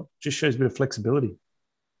 I thought. Just shows a bit of flexibility.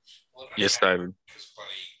 Yes, David.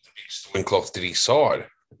 The big Stoincloth did his side.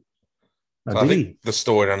 I think the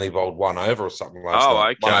Stoic only bowled 1 over or something last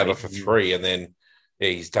night. Okay. 1 over for 3, and then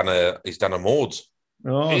he's done a Mords.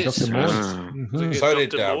 Oh, yes. Dr. Mords. Mm-hmm. So did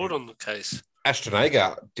Dr. Mord on the case. Ashton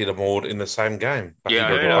Agar did a Mord in the same game. Yeah,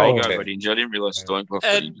 I got injured. I didn't realise Stoincloth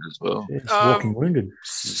got injured as well. Yeah, walking wounded.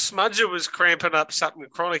 Smudger was cramping up something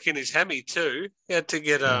chronic in his hammy too. He had to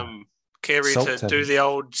get Carey to do the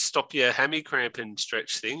old stop your hammy cramping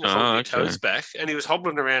stretch thing, hold your toes back, and he was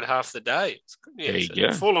hobbling around half the day. There you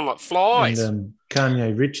go. Falling like flies. And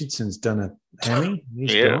Kanye Richardson's done a hammy.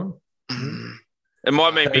 He's gone. It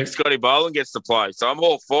might mean big Scotty Boland gets to play, so I'm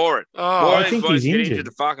all for it. Oh, I think he's injured.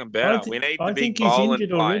 The fucking better. We need the big Boland. I think he's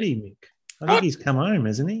injured already, Mick. I think he's come home,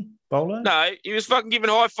 hasn't he, Bolo? No, he was fucking giving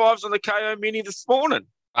high fives on the KO Mini this morning.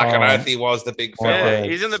 Fucking oath he was the big fella. Yeah,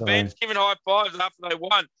 he's in the bench giving high fives after they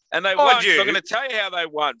won. And they won, so I'm going to tell you how they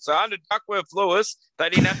won. So under Duckworth Lewis, they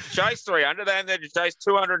didn't have to chase 300. They had to chase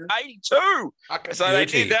 282. So they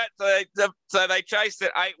did that. So they chased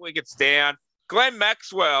it 8 wickets down. Glenn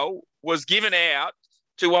Maxwell was given out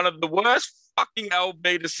to one of the worst fucking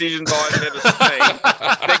LB decisions I've ever seen.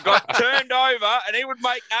 They got turned over, and he would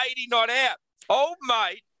make 80 not out. Old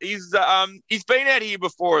mate, he's been out here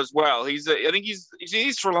before as well. I think he's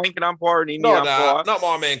Sri Lankan umpire and Indian umpire. Not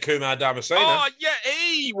my man Kumar Dharmasena. Oh yeah,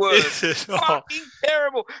 he was fucking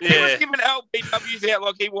terrible. Yeah. He was giving LBWs out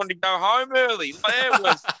like he wanted to go home early. That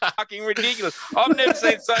was fucking ridiculous. I've never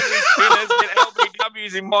seen so many spinners get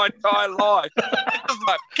LBWs in my entire life. It was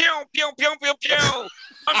like pew pew pew pew pew.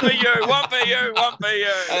 One for you, one for you, one for you.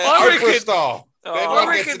 I reckon. I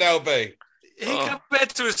reckon an LB. He came back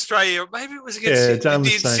to Australia. Maybe it was against the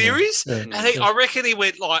Indian series, and I reckon he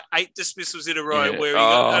went like 8 dismissals in a row where he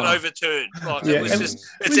got an overturned. Like it was just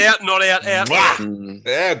it's out, not out, out.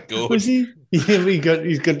 Yeah, good. Was he? Yeah,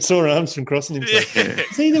 he's got sore arms from crossing himself. Yeah.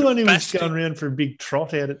 Is he the one who was going around for a big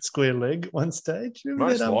trot out at square leg at one stage?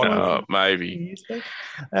 Maybe.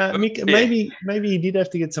 Maybe he did have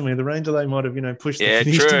to get somewhere. The Ranger they might have, pushed the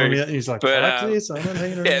finish time out. And he's like, fuck this, I'm not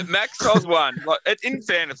hanging around. Yeah, Maxwell's one. Like in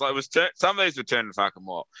fairness, like some of these were turning fucking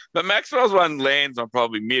wild, but Maxwell's one lands on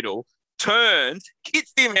probably middle. Turns,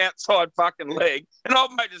 hits him outside fucking leg, and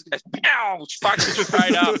old mate just goes, pow, fucking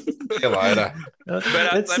straight up. See you later. But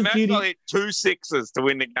Maxwell hit 2 sixes to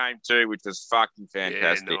win the game too, which was fucking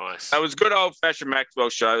fantastic. Yeah, nice. That was good old-fashioned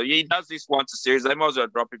Maxwell show. He does this once a series. They might as well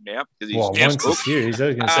drop him now because he's once a series. I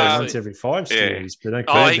was going to say once every 5 series.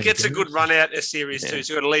 But he gets a good run out a series too,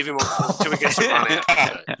 so you've got to leave him on until he gets a run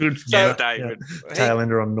out. Good for David.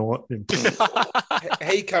 Tailender on Norton.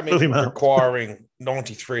 He came in requiring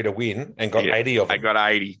 93 to win and got 80 of them. They got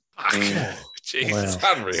 80. Jeez, wow. It's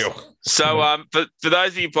unreal. So, for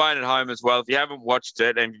those of you playing at home as well, if you haven't watched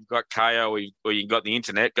it and you've got KO or you've got the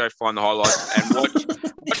internet, go find the highlights and watch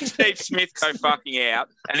Steve Smith go fucking out.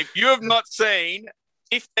 And if you have not seen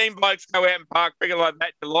 15 blokes go out and park cricket like that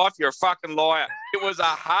in your life, you're a fucking liar. It was a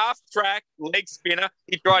half-track leg spinner.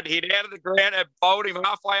 He tried to hit out of the ground and bowled him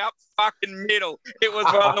halfway up fucking middle. It was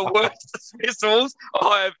one of the worst dismissals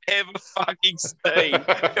I have ever fucking seen.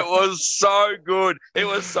 It was so good. It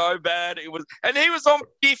was so bad. And he was on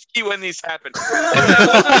 50 when this happened.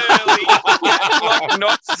 Early, like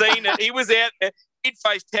not seen it. He was out there. He'd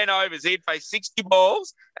faced 10 overs. He'd faced 60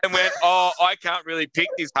 balls and went, I can't really pick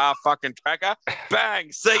this half fucking tracker.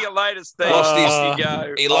 Bang. See you later, Steve.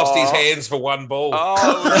 He lost his hands for one ball.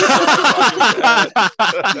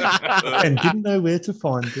 And didn't know where to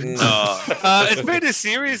find them. It's been a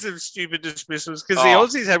series of stupid dismissals because the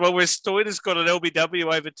Aussies had one where Stoiner's got an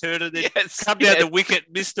LBW overturned and then come down the wicket,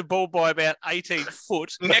 missed the ball by about 18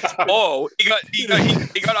 foot. Next ball, he got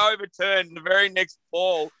overturned the very next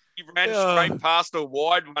ball. He ran straight past a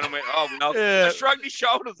wide one and went, I shrugged his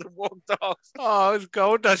shoulders and walked off. Oh, it's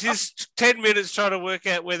gold dust. He's 10 minutes trying to work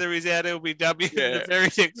out whether he's out LBW in the very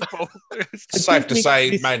next ball. It's safe to say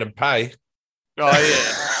he made him pay. Oh,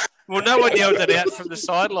 yeah. Well, no one yelled it out from the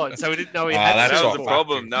sideline, so we didn't know he had that was the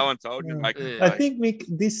problem. No one told you. I think, Mick,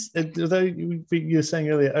 this, although you were saying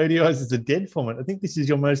earlier, ODIs is a dead format, I think this is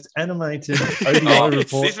your most animated ODI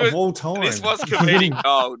report of all time. This was comedic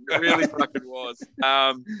gold. It really fucking was.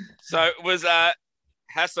 So it was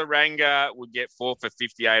Hasaranga would get 4 for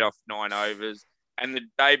 58 off 9 overs, and the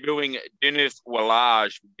debuting Dineth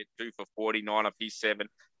Walaj would get 2 for 49 off his 7.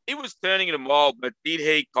 He was turning it a mile, but did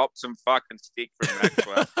he cop some fucking stick from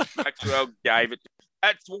Maxwell? Maxwell gave it.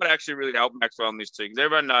 That's what actually really helped Maxwell on this too, because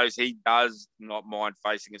everyone knows he does not mind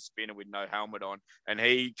facing a spinner with no helmet on, and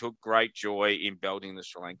he took great joy in belting the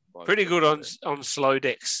Sri Lankan bloke. Pretty good on slow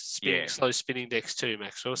decks, slow spinning decks too,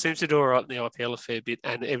 Maxwell. Seems to do all right in the IPL a fair bit,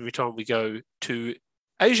 and every time we go to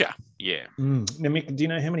Asia. Yeah. Now, Mick, do you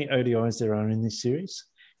know how many ODIs there are in this series?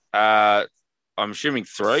 I'm assuming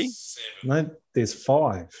 3. No, there's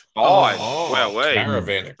 5. 5. Well,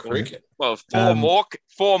 caravan of cricket. Well, 4 more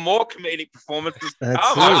comedic performances.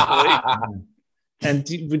 And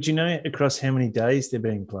would you know across how many days they're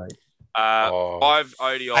being played? 5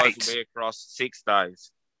 ODIs will be across 6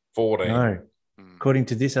 days. 14. No. According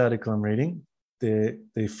to this article I'm reading, the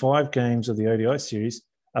 5 games of the ODI series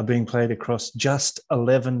are being played across just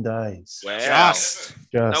 11 days. Wow. Just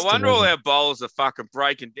no wonder 11. all our bowlers are fucking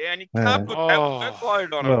breaking down. You can't put that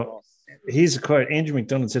workload on them. Here's a quote. Andrew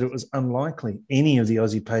McDonald said it was unlikely any of the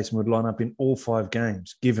Aussie pacemen would line up in all 5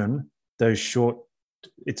 games, given those short.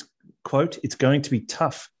 It's quote. It's going to be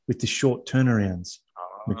tough with the short turnarounds.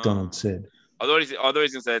 McDonald said. I thought he was going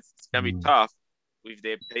to say it's going to be tough with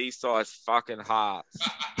their pea-sized fucking hearts.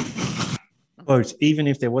 Quote, even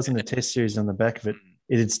if there wasn't a test series on the back of it,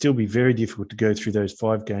 it'd still be very difficult to go through those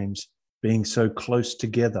 5 games being so close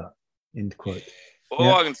together, end quote.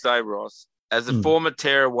 All I can say, Ross, as a former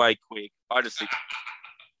tearaway quick, I just think,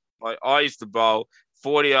 like, I used to bowl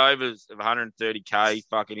 40 overs of 130K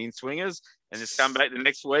fucking in-swingers and just come back the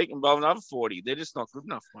next week and bowl another 40. They're just not good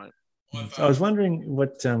enough, mate. I was wondering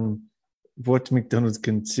what McDonald's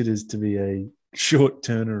considers to be a short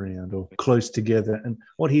turnaround or close together, and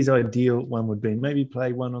what his ideal one would be. Maybe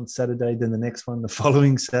play one on Saturday, then the next one the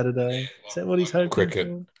following Saturday. Is that what he's hoping cricket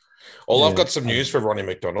for? Well, I've got some news for Ronnie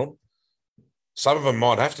McDonald. Some of them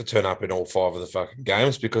might have to turn up in all 5 of the fucking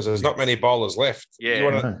games because there's not many bowlers left.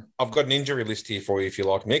 Yeah. I've got an injury list here for you if you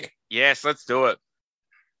like, Nick. Yes, let's do it.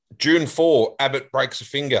 June 4, Abbott breaks a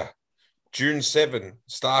finger. June 7,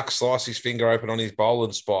 Stark slices his finger open on his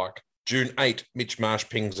bowling spike. June 8, Mitch Marsh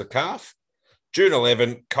pings a calf. June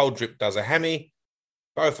 11, Coldrip does a hammy.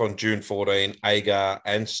 Both on June 14, Agar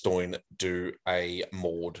and Stoyne do a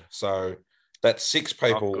Maud. So that's 6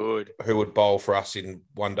 people who would bowl for us in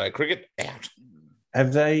one-day cricket out.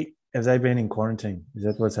 Have they been in quarantine? Is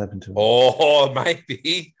that what's happened to them? Oh,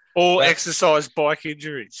 maybe. Or exercise bike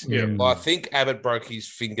injuries. Yeah. Well, I think Abbott broke his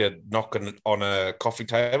finger knocking it on a coffee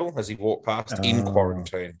table as he walked past in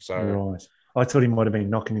quarantine. So right. I thought he might have been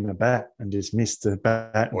knocking in a bat and just missed the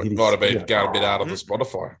bat. Or he might have been going a bit out of the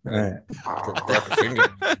Spotify. Yeah. Broke a finger.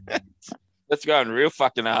 That's going real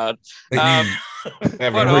fucking hard. I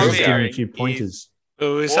was just giving a few pointers. It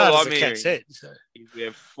was hard as the cat said. So. We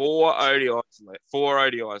have 4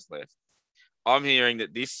 ODIs left. I'm hearing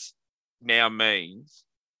that this now means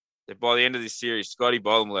that by the end of this series, Scotty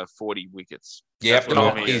Boland will have 40 wickets. Yep,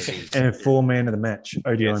 and 4 man of the match,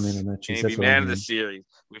 ODI man of the match. He'll be man of the series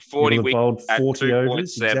with 40 wickets. 40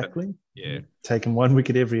 overs, exactly. Yeah. Taking 1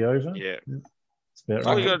 wicket every over. Yeah. That's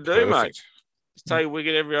all you got to do, mate. Just take a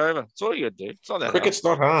wicket every over. That's all you got to do. It's not that Cricket's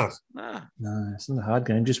hard. not hard. Nah. No, it's not a hard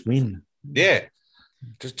game. Just win. Yeah.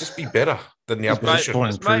 Just be better than the opposition.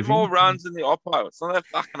 Just make more runs than the oppo. It's not that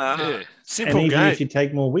fucking hard. Yeah. Simple and even game. if you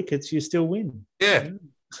take more wickets, you still win. Yeah.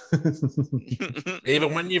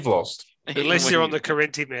 Even when you've lost. Unless you're on the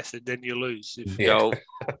Carenti method, then you lose. If you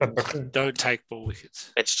don't take more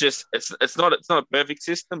wickets. It's just it's not a perfect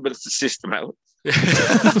system, but it's a system, Alex. Like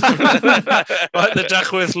the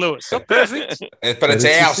Duckworth Lewis. Not perfect. But it's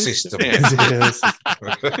our system. He's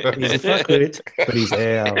a fuckwit, but he's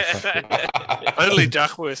our fuckwit. Only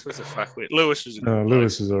Duckworth was a fuckwit. Lewis was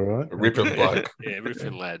Lewis is all right. Ripping bloke. Yeah,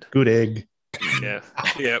 ripping lad. Good egg. Yeah.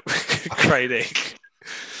 Great egg.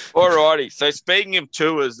 Alrighty. So speaking of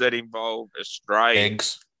tours that involve Australia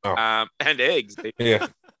eggs. And eggs. Yeah.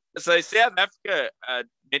 So South Africa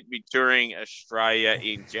meant to be touring Australia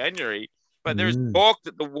in January, but there is talk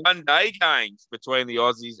that the one-day games between the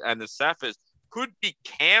Aussies and the Saffers could be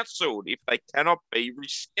cancelled if they cannot be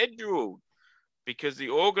rescheduled because the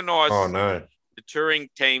organisers the touring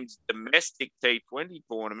team's domestic T20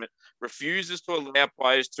 tournament refuses to allow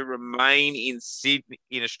players to remain in Sydney,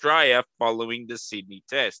 in Australia, following the Sydney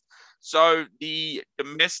Test. So the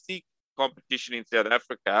domestic competition in South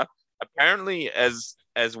Africa, apparently as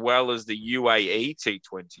well as the UAE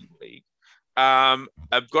T20 League,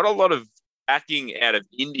 have got a lot of backing out of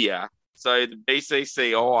India. So the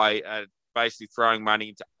BCCI are basically throwing money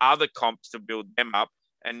into other comps to build them up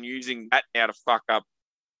and using that now to fuck up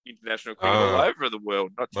international cricket all over the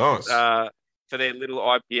world, not just for their little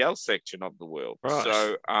IPL section of the world. Right.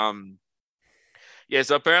 So,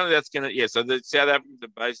 so apparently that's going to, so the South Africans are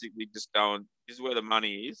basically just going, this is where the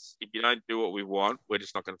money is. If you don't do what we want, we're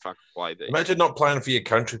just not going to fucking play there. Imagine not playing for your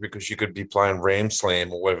country because you could be playing Ram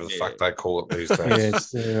Slam or whatever the fuck they call it these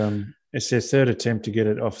days. It's their third attempt to get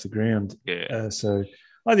it off the ground. Yeah. So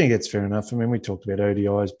I think it's fair enough. I mean, we talked about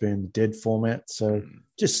ODIs being the dead format, so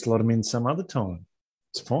just slot them in some other time.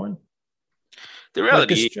 It's fine. The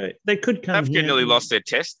reality is they could come Africa here. nearly lost their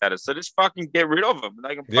test status, so just fucking get rid of them.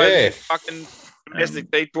 They can play fucking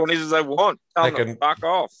domestic T20s as they want. They can fuck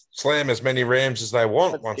off. Slam as many Rams as they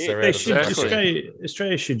want once they're out of the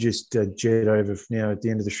Australia should just jet over now at the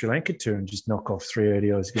end of the Sri Lanka tour and just knock off 3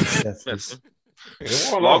 ODIs against South.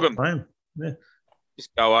 Log them. Yeah. Just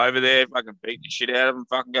go over there, fucking beat the shit out of them,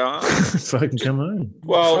 fucking go home. Fucking come home.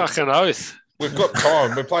 Well, fucking oath. We've got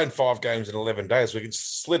time. We're playing 5 games in 11 days. We can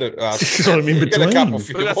slit it. Got 'em in Get a between. couple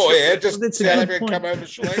few more. Yeah, just That's a South good Africa point. come over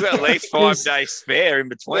Sri We've got Lanka. at least 5 days spare in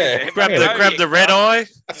between. Yeah. Grab the red eye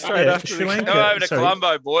straight Yeah, after Sri the Lanka. Go over to Sorry.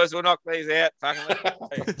 Colombo, boys. We'll knock these out.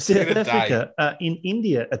 Fucking South In a day. Africa in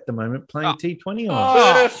India at the moment playing T20 on.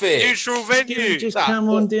 Oh, Perfect. neutral venue. Just Nah, come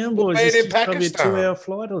on down, we'll boys. play it It's in probably a Pakistan. 2-hour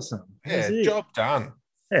flight or something. Yeah, That's it. job done.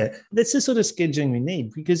 Yeah, that's the sort of scheduling we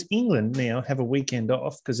need because England now have a weekend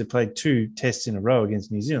off because they played 2 tests in a row against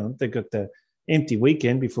New Zealand. They've got the empty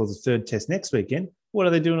weekend before the 3rd test next weekend. What are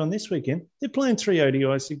they doing on this weekend? They're playing 3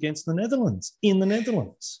 ODIs against the Netherlands in the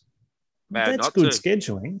Netherlands. Mad That's not good to.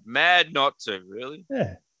 scheduling. Mad not to, really.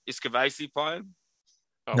 Yeah. Is Kavasi playing?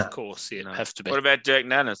 Of No. course, yeah, No. have to be. What about Dirk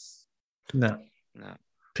Nannis? No. No.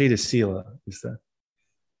 Peter Seeler is the.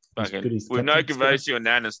 Fucking, good, he's with no captain, Kavasi or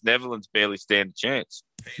Nannis, Netherlands barely stand a chance.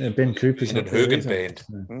 Yeah, Ben Cooper's And not a there Hugen either. band.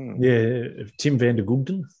 Mm. Yeah, Tim van der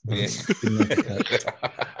Gugden. Yeah. Didn't make the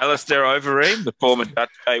cut. Alistair Overeem, the former Dutch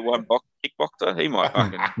K1 kickboxer, he might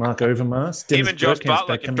fucking. Mark Overmars. Him Dennis and Josh Bergkamp's Butler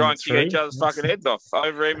back can coming try in and kick each three. other's fucking heads off.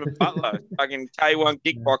 Overeem and Butler, fucking K1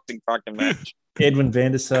 kickboxing fucking match. Edwin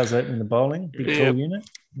van der Sar's opening the bowling, big Yeah. tall unit.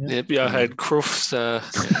 Yeah, Johan Crufts.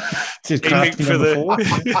 Just Aiming crafty for number the- 4.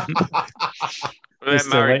 Well, Just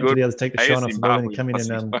Murray waiting for Good. the others to take the Hey, shine off the ball and Zimbabwe come in must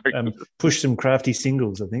and be very good. push some crafty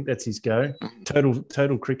singles. I think that's his go.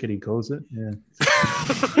 Total cricket, he calls it. Yeah.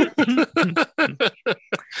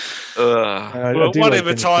 I Well, do won like him a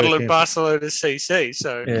Dennis title in Bergkamp. Barcelona CC,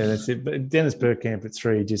 so. Yeah, that's it. But Dennis Bergkamp at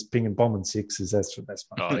 3, just pinging bombing 6s. That's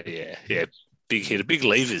fun. Oh, yeah. Big hitter, big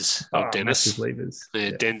levers, Dennis. Massive levers.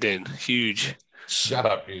 Yeah, Den, huge. Shut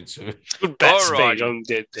up, you two. Good bat Alrighty. speed on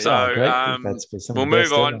Den. So, we'll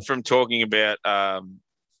move on from talking about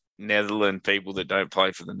Netherlands people that don't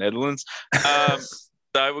play for the Netherlands.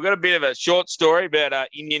 So we've got a bit of a short story about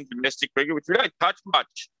Indian domestic cricket, which we don't touch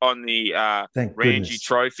much on the Thank Ranji goodness.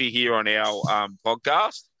 Trophy here on our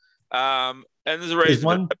podcast. And there's a There's reason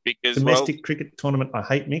one for that because, domestic cricket tournament I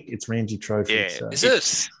hate, Mick. It's Ranji Trophy. Yeah. So Is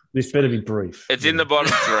it? this better be brief. it's in the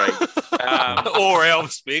bottom 3. Or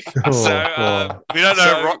else, Mick. Oh, so, God. We don't know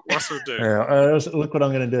So- what Rock Russell do. Yeah, look what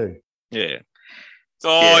I'm going to do. Yeah.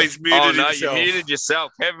 Oh, Yeah. he's muted no, himself. you muted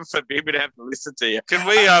yourself. Heaven forbid we have to listen to you. Can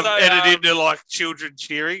we So, edit into like children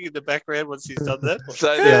cheering in the background once he's done that?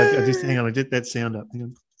 So Yeah, I just hang on. I did that sound up. Hang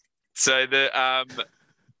on. So the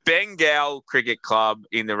Bengal Cricket Club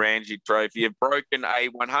in the Ranji Trophy have broken a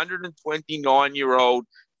 129-year-old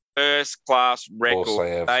first-class course they record.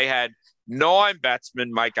 have. They had 9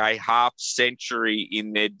 batsmen make a half century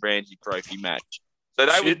in their Ranji Trophy match. So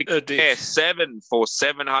they would declare 7 for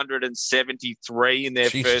 773 in their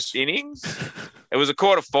Jesus. first innings. It was a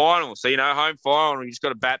quarter final, so home final. You just got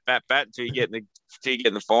to bat until you get in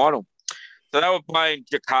the final. So they were playing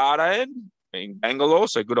Jakarta in Bangalore,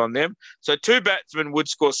 so good on them. So 2 batsmen would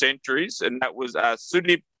score centuries, and that was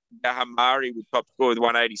Sudip Gahamari with top score with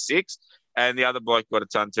 186, and the other bloke got a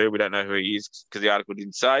ton too. We don't know who he is because the article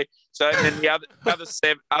didn't say. So then the other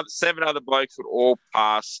seven other blokes would all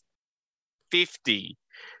pass 50.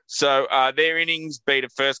 So their innings beat a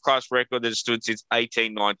first-class record that has stood since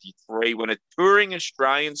 1893 when a touring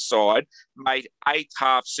Australian side made 8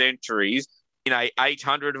 half-centuries in a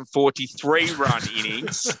 843-run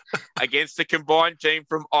innings against the combined team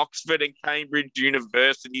from Oxford and Cambridge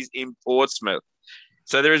Universities in Portsmouth.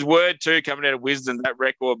 So there is word, too, coming out of Wisdom that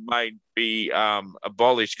record may be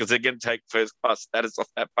abolished because they're going to take first-class status off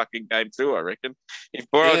that fucking game too, I reckon. If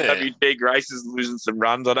poor old WD Grace is losing some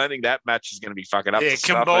runs, I don't think that match is going to be fucking up. Yeah, to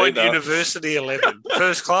snuff combined either. university 11,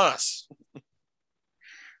 first class.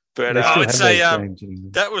 But They still I would have say those games in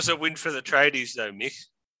England. that was a win for the tradies, though, Mick.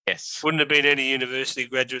 yes. Wouldn't have been any university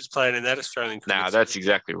graduates playing in that Australian cricket. No, that's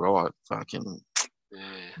exactly right. Fucking Yeah.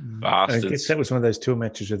 I bastards. guess that was one of those tour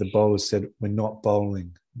matches where the bowlers said, "We're not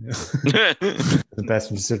bowling." The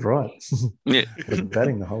batsman said, "Right." Yeah. Been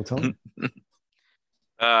batting the whole time.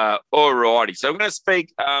 All righty. So we're going to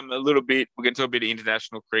speak a little bit. We're going to talk a bit of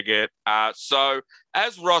international cricket. So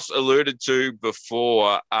as Ross alluded to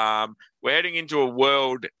before, we're heading into a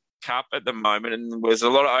World Cup at the moment, and there's a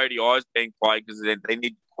lot of ODIs being played because they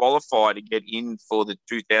need to qualify to get in for the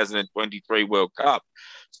 2023 World Cup.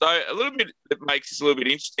 So a little bit that makes this a little bit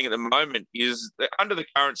interesting at the moment is that under the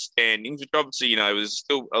current standings, which obviously, there's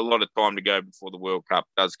still a lot of time to go before the World Cup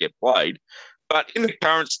does get played. But in the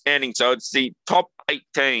current standing, so it's the top 8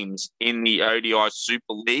 teams in the ODI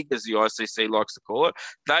Super League, as the ICC likes to call it,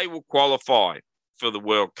 they will qualify for the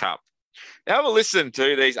World Cup. Now have a listen to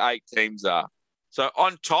who these 8 teams are. So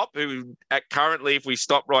on top, who at currently, if we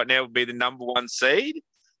stop right now, would be the number 1 seed,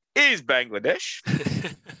 is Bangladesh.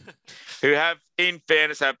 who have, in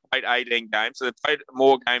fairness, have played 18 games. So they've played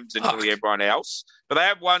more games than nearly everyone else. But they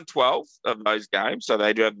have won 12 of those games, so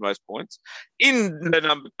they do have the most points. In the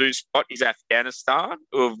number 2 spot is Afghanistan,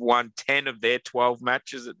 who have won 10 of their 12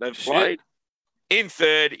 matches that they've played. In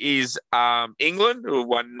third is England, who have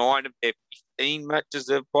won 9 of their 15 matches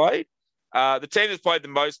they've played. The team that's played the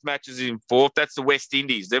most matches is in fourth. That's the West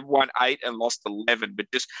Indies. They've won 8 and lost 11, but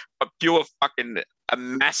just a pure fucking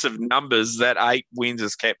massive numbers. That 8 wins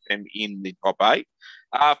has kept them in the top 8.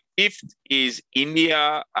 Fifth is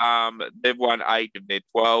India. They've won 8 of their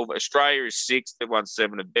 12. Australia is 6th. They've won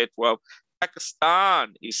 7 of their 12.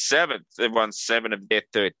 Pakistan is 7th. They've won 7 of their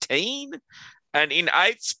 13. And in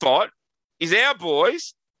 8th spot is our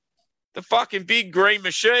boys, the fucking big green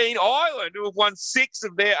machine, Ireland, who have won 6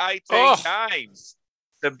 of their 18 games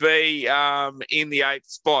to be in the 8th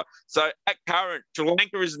spot. So at current, Sri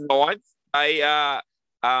Lanka is 9th. They are,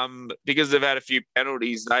 because they've had a few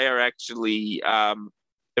penalties, they are actually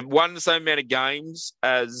they've won the same amount of games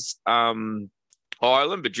as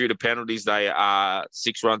Ireland, but due to penalties, they are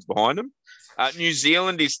 6 runs behind them. New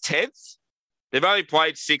Zealand is 10th. They've only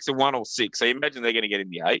played 6 and won all 6, so you imagine they're going to get in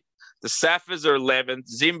the 8. The Saffers are 11th,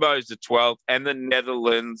 Zimbo's the 12th, and the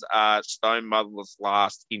Netherlands are stone motherless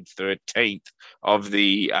last in 13th of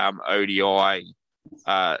the ODI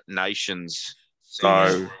nations.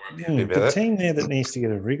 So the team there that needs to get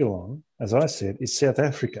a wriggle on, as I said, is South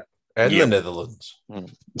Africa. And the Netherlands. Well,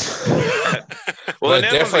 the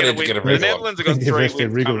definitely need to get a wriggle. The Netherlands have got 3 wins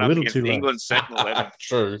coming up against England's second 11.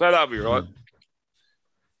 True. So that'll be right.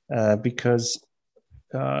 Because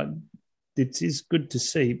it is good to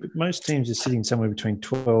see, but most teams are sitting somewhere between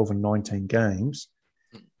 12 and 19 games,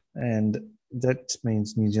 and that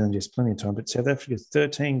means New Zealand has plenty of time. But South Africa,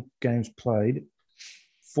 13 games played,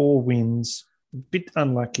 4 wins, a bit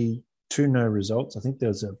unlucky, 2 no results. I think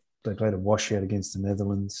they played a washout against the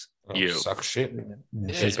Netherlands. Suck shit.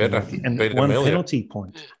 Better. And 1 penalty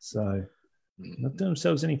point. So not doing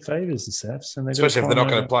themselves any favours, the Safs. And especially if they're not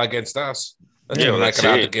going to play against us. That's going to make it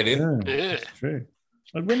hard to get in. That's true.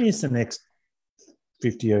 When is the next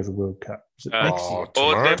 50 over World Cup? Is it next year?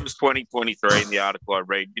 That was 2023 in the article I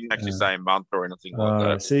read. Didn't actually say a month or anything like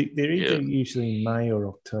that. See, they're either usually May or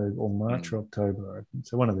October or March or October, I reckon.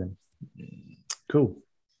 So one of them. Cool.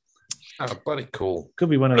 Oh, bloody cool. Could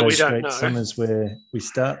be one of those great summers where we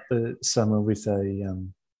start the summer with a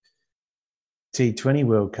T20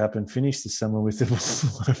 World Cup and finish the summer with a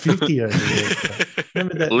 50 over World Cup.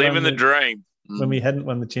 Remember that? Living the dream. When we hadn't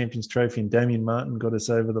won the Champions Trophy and Damien Martin got us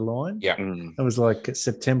over the line. Yeah. It was like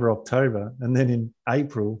September, October. And then in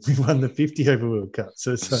April, we won the 50 over World Cup.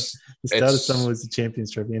 So the start of summer was the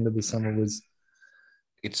Champions Trophy. End of the summer was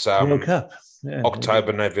World Cup. Yeah,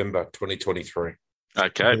 October, November 2023.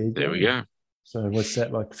 Okay, there we go. So what's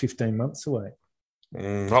that, like 15 months away?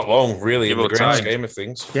 Not long, really, in the grand scheme of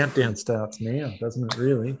things. Countdown starts now, doesn't it,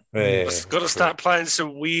 really? Yeah. It's got to start playing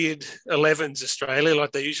some weird 11s Australia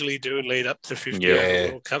like they usually do and lead up to 50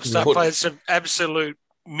 World Cup. Start playing some absolute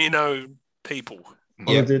minnow people.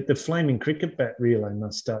 Well, the flaming cricket bat relay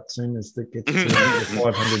must start soon as it gets to the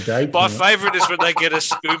 500 day. My favourite is when they get a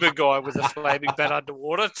scuba guy with a flaming bat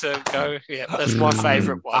underwater to go. Yeah, that's my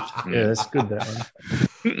favourite one. Yeah, that's good, that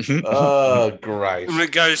one. Oh, great. When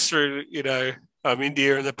it goes through,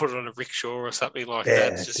 India and they put it on a rickshaw or something like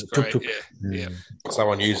that. It's just great. Yeah.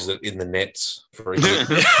 Someone uses it in the nets for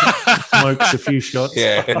smokes a few shots.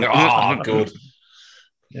 Yeah. Oh, good.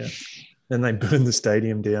 Yeah. Then they burn the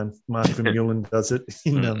stadium down. Mark Vermeulen does it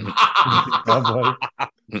in Zimbabwe.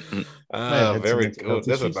 Very good.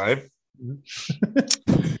 That's a name.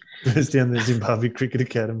 Burns down the Zimbabwe Cricket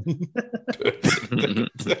Academy.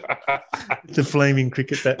 The flaming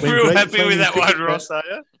cricket bat. Real happy with that one, Ross, are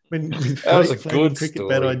you? When that was a good cricket story.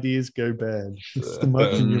 bat ideas go bad. It's the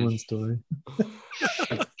Mark Vermeulen story.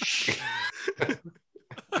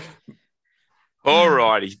 All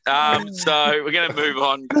righty. So we're going to move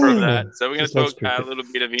on from that. So we're going to talk a little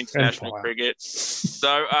bit of international cricket.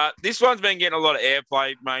 So this one's been getting a lot of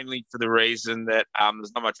airplay, mainly for the reason that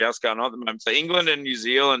there's not much else going on at the moment. So England and New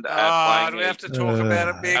Zealand are playing. Do we have to talk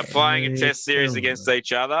about it, Big? Are playing a test series against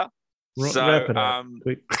each other. So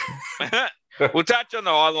we'll touch on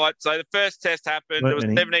the highlights. So the first test happened. There was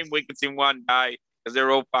 17 wickets in one day because they're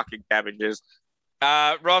all fucking cabbages.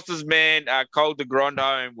 Ross's man, Cole de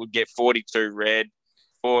Grandhomme, would get 42 red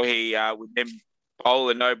before he would then bowl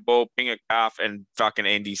a no ball, ping a calf, and fucking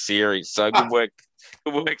end his series. So good work,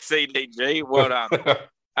 CDG. Well done.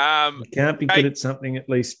 You can't be good at something, at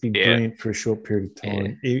least be brilliant for a short period of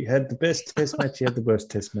time. He had the best test match, he had the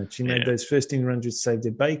worst test match. He made those first in runs which saved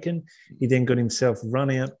their bacon. He then got himself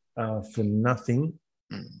run out for nothing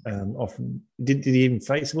Often, did he even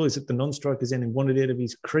face the ball? Is it the non-strikers and he wanted out of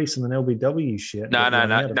his crease on an LBW shout?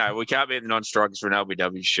 No. We can't be the non-strikers for an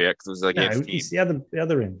LBW shout because it was against it's the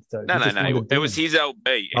other end. Though. No. It was his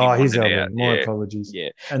LB. Oh, his LB. My apologies. Yeah,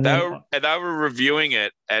 and they were reviewing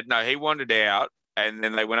it. And no, he wanted out, and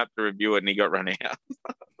then they went up to review it, and he got run out.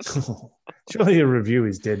 Surely a review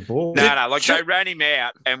is dead ball. No. Like they ran him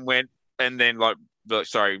out and went, and then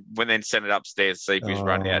when then sent it upstairs to see if he was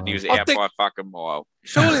run out, and he was out by a fucking mile.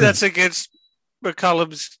 Surely that's against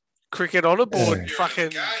McCullum's cricket on a board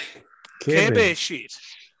fucking Care Bear shit.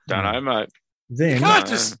 Don't know, mate. Then you can't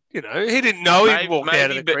just, he didn't know he'd walked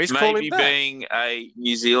out of the crease. Maybe being a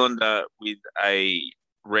New Zealander with a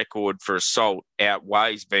record for assault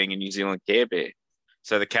outweighs being a New Zealand Care Bear.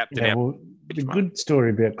 So the captain the good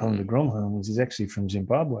story about Colin de Gromholm was he's actually from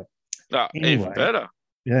Zimbabwe. Oh, anyway, even better.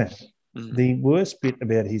 Yeah. Mm-hmm. The worst bit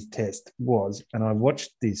about his test was, and I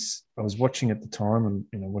watched this, I was watching at the time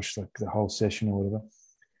and watched like the whole session or whatever.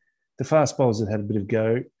 The fast bowlers had a bit of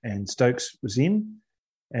go, and Stokes was in,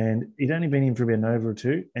 and he'd only been in for about an over or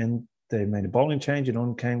two, and they made a bowling change, and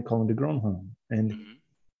on came Colin de Gromholm. And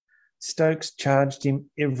Stokes charged him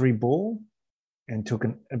every ball and took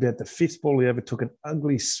about the fifth ball he ever took an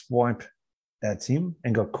ugly swipe at him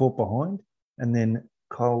and got caught behind, and then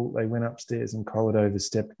they went upstairs and Cole had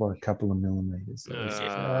overstepped by a couple of millimeters.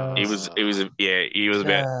 He was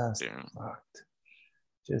about fucked.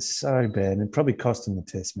 Just so bad, and it probably cost him the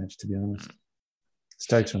test match, to be honest.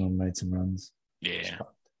 Stokes went on and made some runs. Yeah.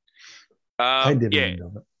 Of it.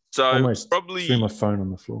 So almost probably threw my phone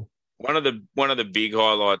on the floor. One of the big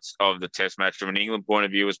highlights of the test match from an England point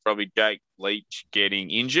of view was probably Jake Leach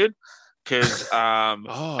getting injured. Because it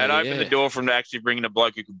opened the door for him to actually bring in a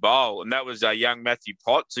bloke who could bowl, and that was young Matthew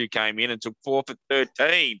Potts, who came in and took 4 for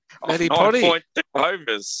 13 off 9.2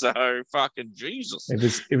 overs. So fucking Jesus!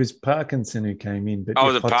 It was Parkinson who came in, but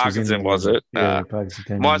was it Parkinson? Was it? Yeah, Parkinson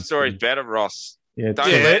came in. My story's better, Ross. Yeah,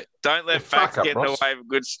 don't let facts get in the way of a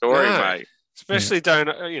good story, mate. Especially don't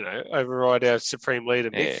override our supreme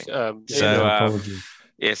leader, Mick.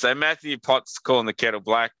 So Matthew Potts calling the kettle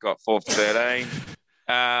black got 4 for 13.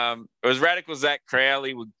 It was radical Zach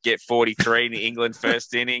Crowley would get 43 in the England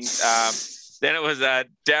first innings. Then it was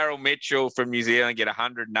Daryl Mitchell from New Zealand get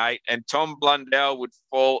 108, and Tom Blundell would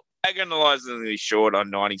fall agonisingly short on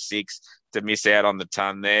 96 to miss out on the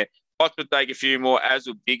ton there. Potts would take a few more, as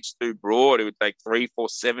would Big Stu Broad, who would take 3 for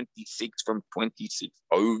 76 from 26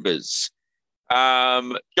 overs.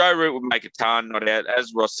 Joe Root would make a ton, not out.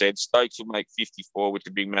 As Ross said, Stokes would make 54, which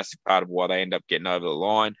would be a massive part of why they end up getting over the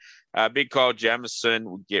line. Big Kyle Jamieson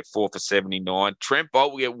would get 4 for 79. Trent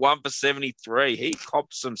Bolt would get 1 for 73. He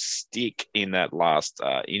copped some stick in that last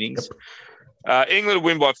innings. England would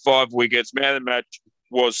win by 5 wickets. Man of the match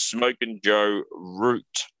was Smoking Joe Root.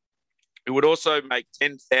 He would also make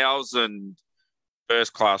 10,000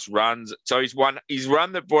 first-class runs. So his run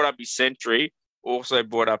that brought up his century also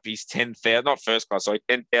brought up his 10,000, not first-class, sorry,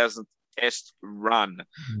 10,000 test run.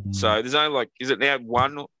 Mm-hmm. So there's only is it now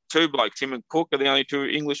 2 blokes, Tim and Cook are the only 2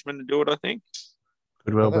 Englishmen to do it, I think.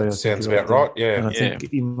 Could well be. Sounds about right, yeah. And I think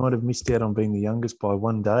he might have missed out on being the youngest by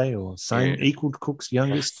 1 day or equalled Cook's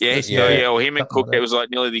youngest. Or him and Cook, it was like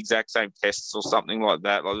nearly the exact same tests or something like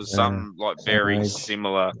that. Like there's some very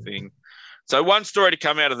similar thing. So one story to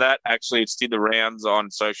come out of that, actually, it's did the rounds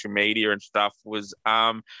on social media and stuff, was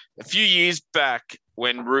a few years back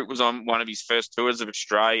when Root was on one of his first tours of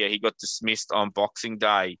Australia, he got dismissed on Boxing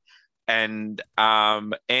Day. And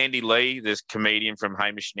Andy Lee, this comedian from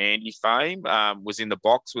Hamish and Andy fame, was in the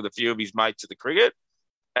box with a few of his mates at the cricket.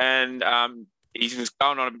 And he was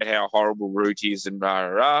going on about how horrible Root is and rah, rah,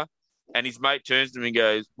 rah. And his mate turns to him and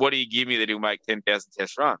goes, "What do you give me that he'll make 10,000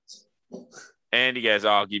 test runs?" And he goes,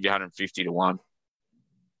 "I'll give you 150 to 1.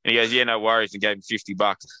 And he goes, "Yeah, no worries," and gave him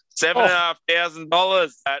 $50.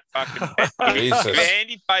 $7,500. That fucking bet. If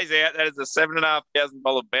Andy pays out, that is a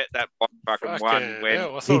 $7,500 bet. That fucking won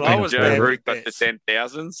when Joe Root got to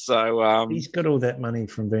 10,000. So he's got all that money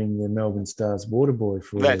from being the Melbourne Stars water boy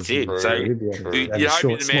for. That's it. So you hope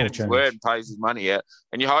he's a man of his word and pays his money out,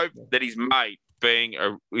 and you hope that his mate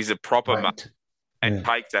is a proper mate and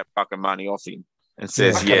takes that fucking money off him and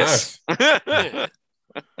says yes.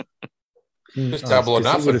 Just double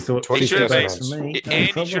enough. Andy should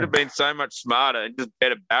have been so much smarter and just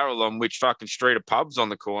bet a barrel on which fucking street of pubs on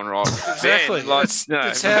the corner of. Exactly. That's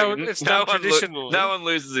how it's done traditionally. No one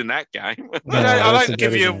loses in that game. I don't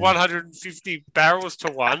give you 150 barrels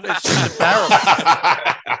to 1. It's just a barrel.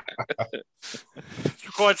 It's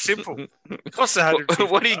quite simple. It costs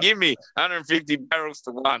 150. What do you give me? 150 barrels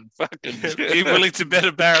to 1. Fucking. Are you willing to bet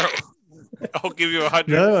a barrel? I'll give you 100.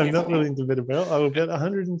 No, I'm not willing to bet a barrel. I will bet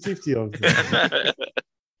 150 of them.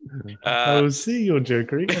 I will see your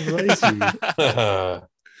jokery and race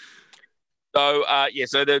you.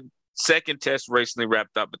 So the second test recently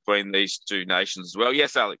wrapped up between these two nations as well.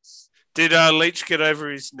 Yes, Alex. Did Leach get over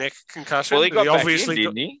his neck concussion? Well, he got back in,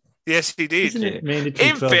 didn't he? Yes, he did. Isn't it mandatory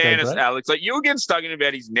In 12-day fairness, break? Alex, like you were getting stuck in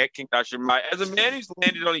about his neck concussion, mate. As a man who's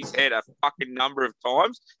landed on his head a fucking number of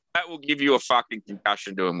times, that will give you a fucking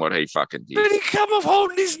concussion doing what he fucking did. But he come off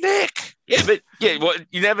holding his neck. Yeah, but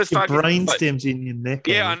you never Your fucking brain stems in your neck.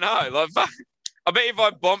 Yeah, I know. Like, fuck, I bet if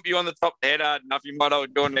I bump you on the top of the head hard enough, you might hold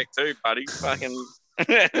your neck too, buddy. Fucking.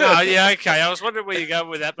 Oh, yeah, okay. I was wondering where you're going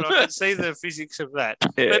with that, but I can see the physics of that.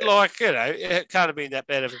 Yeah. But, like, it can't have been that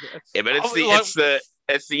bad of a... Yeah, but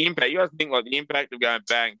it's the impact. You guys think like the impact of going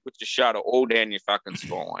bang puts your shutter all down your fucking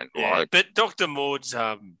spine. Yeah, Like, but Dr. Maud's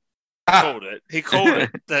called it. He called it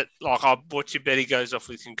that, like, I bet you bet he goes off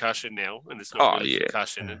with concussion now, and it's not really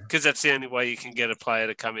concussion. Because that's the only way you can get a player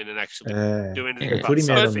to come in and actually do anything. They put him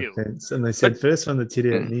out on the fence, and they said, first one that's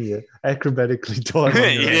hit out near you, acrobatically dive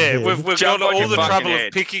on your head. We've got all the trouble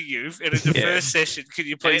of picking you, and in the first session, can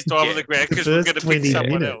you please dive on the ground because we're going to pick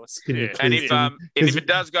someone else. And if it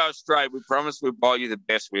does go astray, we promise we'll buy you the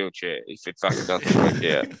best wheelchair if it fucking doesn't work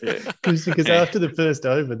out. Because after the first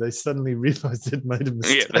over, they suddenly realised they'd made a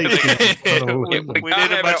mistake. We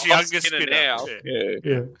need a much younger spinner now.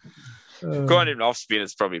 Going in off spin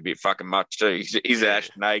is probably a bit fucking much too. He's an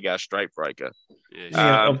Ashton Agar straight breaker.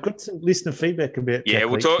 I've got some listener feedback about.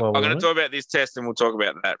 We'll talk. I'm going to talk about this test, and we'll talk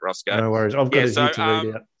about that, Roscoe. No worries. I've got to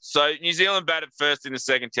read out. So New Zealand batted first in the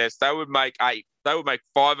second test. They would make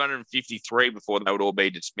 553 before they would all be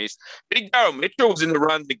dismissed. Big Daryl Mitchell was in the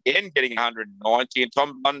runs again, getting 190, and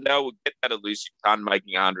Tom Blundell would get that elusive ton,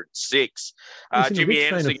 making 106. Jimmy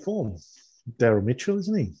Anderson. Daryl Mitchell,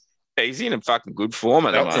 isn't he? Yeah, he's in a fucking good form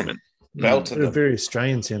at the moment. Belton. A very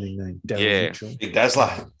Australian sounding name, Daryl Mitchell. Big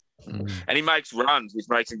Dazzler. And he makes runs, which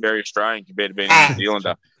makes him very Australian compared to being a New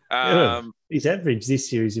Zealander. His average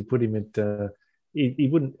this year is you put him at he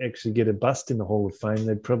wouldn't actually get a bust in the Hall of Fame.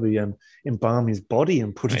 They'd probably embalm his body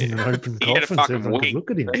and put him in an open coffin so everyone could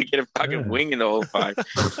look at him. He'd get a fucking wing in the Hall of Fame.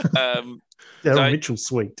 Daryl Mitchell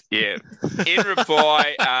sweet. Yeah. In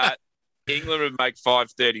reply, England would make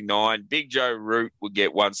 539. Big Joe Root would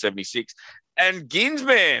get 176. And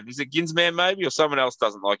Ginsman, is it Ginsman maybe, or someone else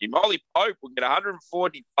doesn't like him? Ollie Pope would get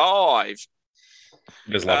 145.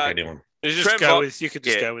 He doesn't like anyone. You could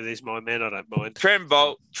just go with his my man. I don't mind. Trent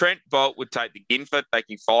Bolt would take the Ginford,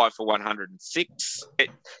 taking 5 for 106.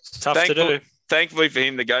 It's tough to do. Thankfully for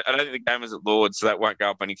him, I don't think the game was at Lords, so that won't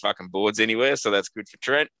go up any fucking boards anywhere. So that's good for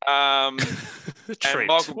Trent. And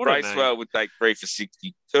Michael Bracewell would take 3 for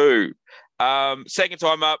 62. Second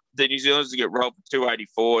time up, the New Zealanders would get rolled for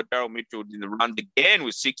 284. Daryl Mitchell in the run again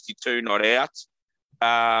with 62 not out.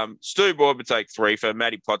 Stu Boyd would take 3 for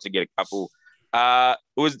Matty Potts to get a couple. It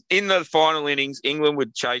was in the final innings, England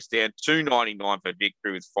would chase down 299 for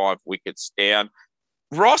victory with 5 wickets down.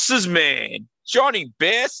 Ross's man, Johnny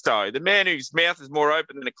Bairstow, the man whose mouth is more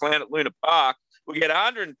open than a clown at Luna Park, would get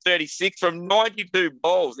 136 from 92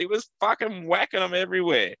 balls. He was fucking whacking them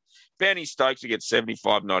everywhere. Benny Stokes would get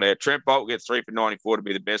 75 not out. Trent Bolt would get 3 for 94 to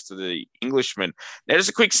be the best of the Englishmen. Now, just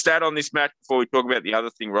a quick stat on this match before we talk about the other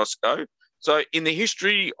thing, Roscoe. So, in the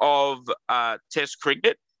history of Test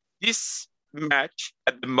cricket, this match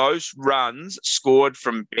had the most runs scored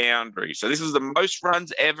from boundaries. So, this was the most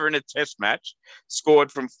runs ever in a Test match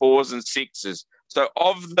scored from 4s and 6s. So,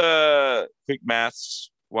 of the quick maths,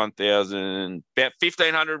 1,000, about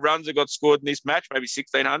 1,500 runs that got scored in this match, maybe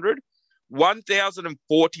 1,600.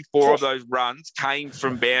 1,044 of those runs came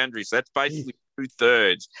from boundaries. So that's basically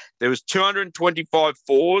 2/3. There was 225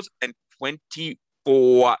 4s and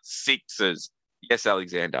 24 6s. Yes,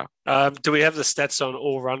 Alexander. Do we have the stats on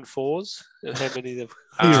all run 4s? How many? The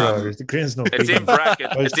ground's not it's in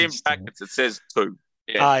brackets. It's in brackets. It says 2.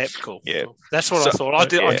 Yeah. Cool. Yeah. That's what I thought. I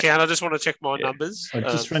just want to check my numbers. I'll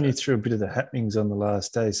just run you through a bit of the happenings on the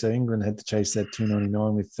last day. So England had to chase that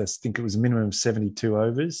 299 with, I think it was a minimum of 72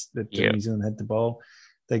 overs that New Zealand had to bowl.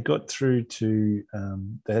 They got through to,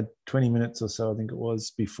 they had 20 minutes or so, I think it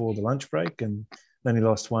was, before the lunch break, and they only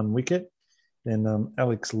lost 1 wicket. Then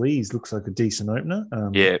Alex Lees looks like a decent opener.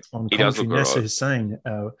 On he does look Nasser right. Hussain,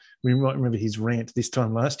 we might remember his rant this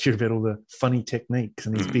time last year about all the funny techniques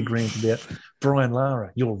and his big rant about Brian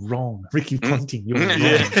Lara, you're wrong. Ricky Ponting, you're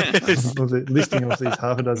wrong. Listing off these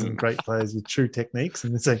half a dozen great players with true techniques,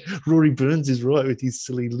 and then saying Rory Burns is right with his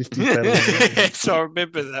silly lifting paddle. So I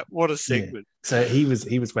remember that. What a segment. Yeah. So he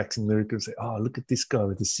was waxing lyrical and saying, "Oh, look at this guy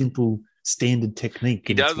with a simple standard technique."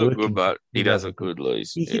 He does look good, but he does look good,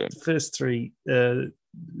 Lewis. He hit the first 3 in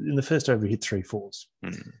the first over. He hit 3 4s.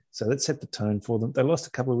 So that set the tone for them. They lost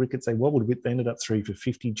a couple of wickets. They wobbled a bit. They ended up 3 for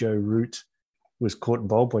 50. Joe Root was caught and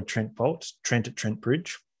bowled by Trent Bolt, Trent at Trent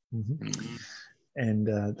Bridge. Mm-hmm. And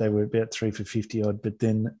they were about 3 for 50 odd. But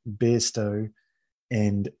then Bairstow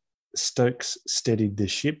and Stokes steadied the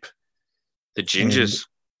ship. The Gingers.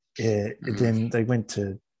 And, then they went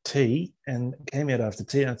to tea and came out after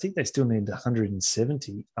tea. I think they still needed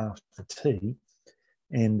 170 after tea.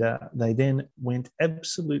 And they then went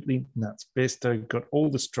absolutely nuts. Bairstow got all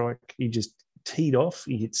the strike. He just teed off.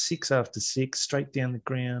 He hit 6 after 6, straight down the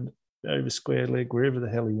ground, over square leg, wherever the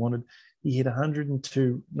hell he wanted. He hit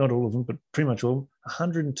 102, not all of them, but pretty much all,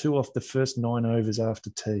 102 off the first 9 overs after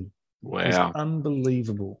tea. Wow. It was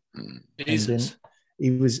unbelievable. Jesus. And then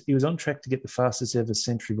he was on track to get the fastest ever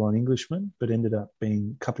century by an Englishman, but ended up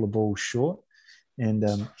being a couple of balls short. And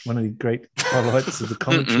one of the great highlights of the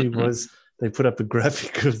commentary was they put up a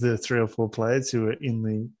graphic of the 3 or 4 players who were in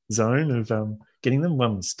the zone of getting them.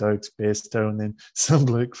 One was Stokes, Bairstow, and then some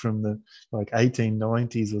bloke from the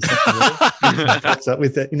 1890s or something. Pops up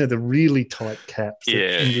with that, the really tight caps.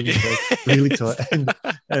 Really tight, and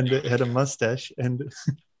it had a mustache. And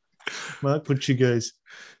Mark Butcher goes,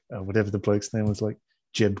 whatever the bloke's name was, like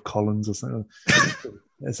Jeb Collins or something.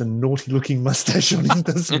 There's a naughty-looking mustache on him,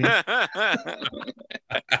 doesn't he?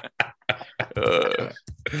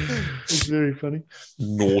 It's very funny.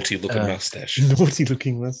 Naughty-looking mustache.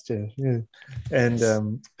 Naughty-looking mustache, yeah.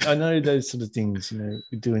 And I know those sort of things,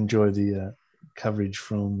 we do enjoy the coverage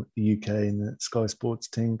from the UK and the Sky Sports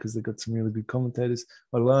team because they've got some really good commentators.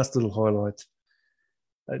 My last little highlight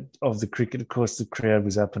of the cricket, of course, the crowd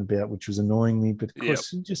was up and about, which was annoying me, but of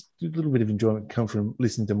course, just a little bit of atherton come from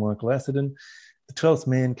listening to Michael Atherton. The 12th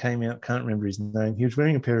man came out, can't remember his name. He was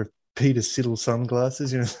wearing a pair of Peter Siddle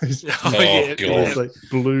sunglasses, those God. like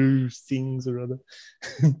blue things or other.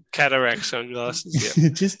 Cataract sunglasses, yeah.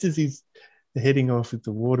 Just as he's heading off with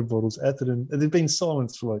the water bottles, Atherton, and there'd been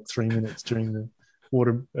silence for like 3 minutes during the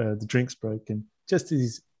drinks break, and just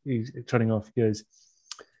as he's trotting off, he goes,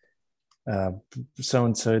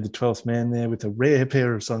 so-and-so, the 12th man there with a rare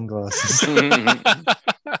pair of sunglasses.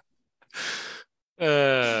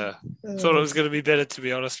 Thought it was going to be better, to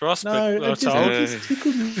be honest, Ross. No, but it just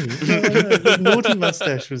tickled me. No, the naughty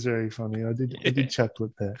mustache was very funny. I did chuckle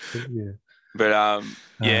at that. But yeah. But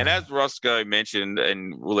and as Roscoe mentioned,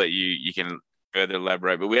 and we'll let you can further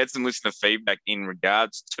elaborate, but we had some listener feedback in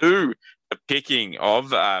regards to the picking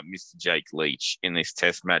of Mr. Jake Leach in this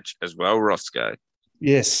test match as well, Roscoe.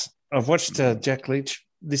 Yes, I've watched Jack Leach.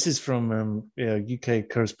 This is from our UK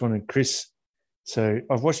correspondent, Chris. So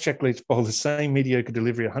I've watched Jack Leach bowl the same mediocre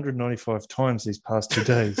delivery 195 times these past 2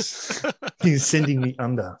 days. He's sending me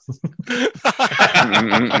under. How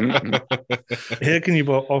can you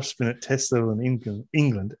bowl off spin at test level in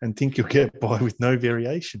England and think you'll get by with no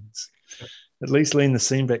variations? At least lean the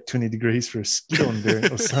seam back 20 degrees for a skid-on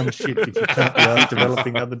variant or some shit if you can't be asked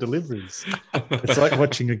developing other deliveries. It's like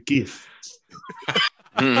watching a GIF.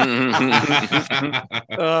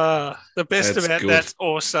 The best about that's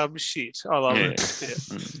awesome shit. I love it.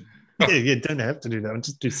 Yeah, you don't have to do that.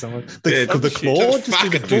 Just do something. The claw, just do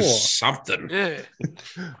the claw. Do something. Yeah.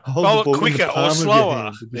 Hold it quicker or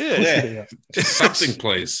slower. Yeah. Just something,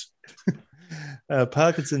 please.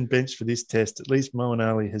 Parkinson benched for this test. At least Moeen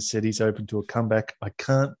Ali has said he's open to a comeback. I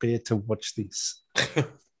can't bear to watch this.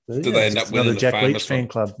 Do they end up with another Jack Leach fan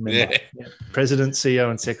club member? Yeah. President, CEO,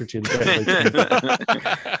 and secretary of the Jack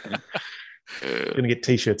Leach. Going to get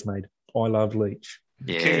T-shirts made. I love Leach.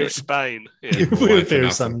 Yeah. King of Spain. Yeah. With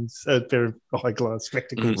a pair of eyeglass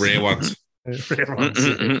spectacles. Rare ones. Rare ones.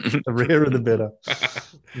 The rarer the better.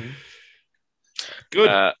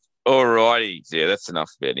 Good. All righty. Yeah, that's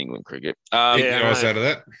enough about England cricket. Anything else out of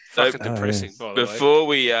that? So depressing, by the way. Before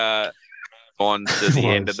we on to the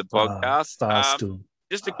end of the podcast,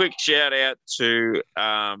 just a quick shout out to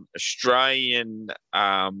Australian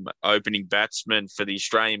opening batsman for the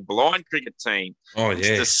Australian blind cricket team. Oh,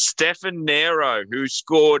 yeah. Mr. Stefan Nero, who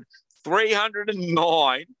scored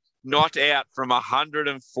 309 not out from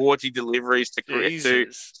 140 deliveries to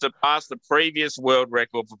surpass the previous world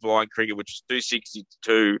record for blind cricket, which is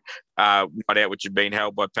 262 not out, which had been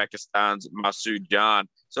held by Pakistan's Masood Jan.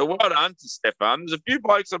 So well done to Stefan. There's a few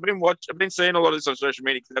blokes I've been seeing a lot of this on social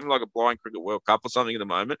media because they're having like a blind cricket World Cup or something at the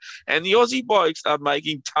moment. And the Aussie blokes are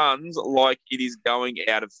making tons like it is going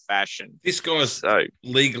out of fashion. This guy's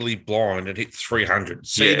legally blind and hit 300.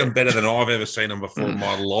 Seen him better than I've ever seen him before in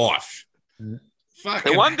my life.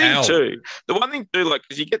 The one thing too, like,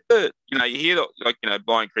 because you get you hear,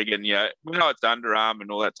 blind cricket and, we know it's underarm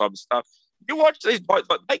and all that type of stuff. you watch these boys,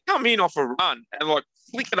 like they come in off a run and like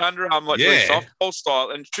flick it underarm like really softball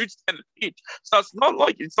style and shoots down the pitch. So it's not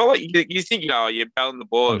like you think you're bailing the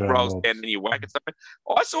ball, it rolls down and you whack it. Something.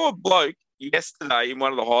 I saw a bloke yesterday in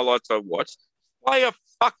one of the highlights I watched play a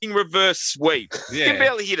fucking reverse sweep. He can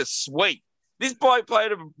barely hit a sweep. This bloke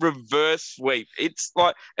played a reverse sweep. It's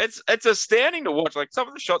like it's astounding to watch. Like some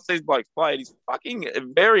of the shots these blokes played, he's fucking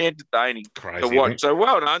very entertaining to watch. So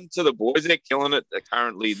well done to the boys. They're killing it. They're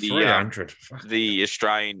currently the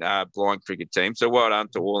Australian blind cricket team. So well done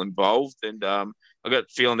to all involved. And I got a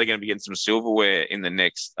feeling they're going to be getting some silverware in the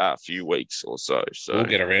next few weeks or so. So we'll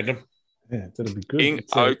get around them. Yeah, that'll be good. King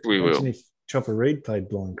Oak, we will. If Chopper Reed played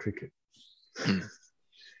blind cricket.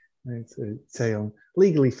 Say I'm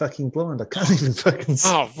legally fucking blind. I can't even fucking see.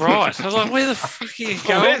 Oh, right. I was like, where the fuck are you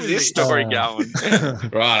going? Where's this story going?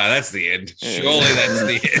 Right, that's the end. Surely that's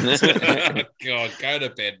the end. God, go to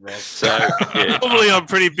bed, Ross. So, normally I'm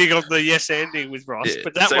pretty big on the yes ending with Ross,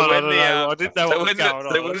 but that one, I don't know. I didn't know what was going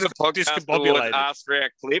on. So when the podcast asked for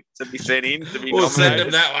our clip to be sent in, to be we'll nominated. Send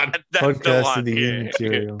them that one. Podcast of the year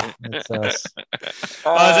material. That's us. Is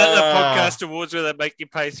that the podcast awards where they make you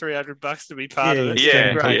pay $300 to be part of it?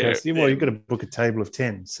 Yeah. Well, you've got to book a table of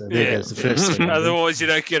 10, so there goes the first thing. Otherwise, you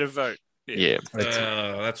don't get a vote. Yeah.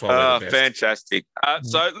 That's why. Fantastic.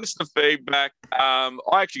 So, listener feedback. I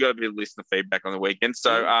actually got a bit of listener feedback on the weekend.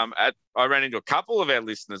 So, I ran into a couple of our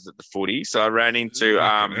listeners at the footy. So, I ran into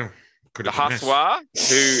the Huswa,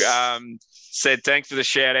 who said thanks for the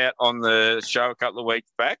shout out on the show a couple of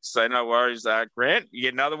weeks back. So no worries, Grant. You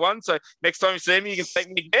get another one. So next time you see me, you can thank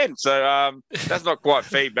me again. So that's not quite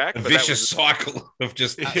feedback. A vicious cycle of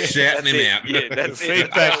just shouting him out. Yeah, that's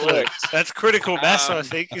feedback works. That's critical mass, I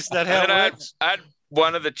think. Is that how it works? I had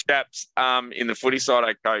one of the chaps in the footy side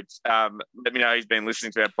I coach let me know he's been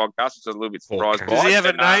listening to our podcast, which I was a little bit surprised by. Does he have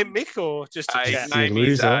a name, Mick, or just a chat? His name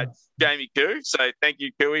is Jamie Coo. So thank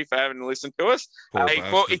you, Cooey, for having listened to us. He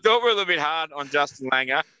thought we were a little bit hard on Justin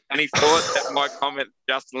Langer, and he thought that my comment,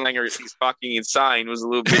 Justin Langer is fucking insane, was a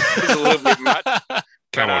little bit much.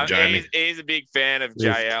 Come on, Jamie. He's a big fan of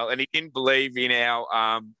JL, and he didn't believe in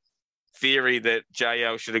our theory that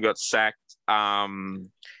JL should have got sacked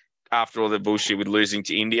after all the bullshit with losing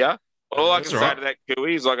to India. All I can say to that,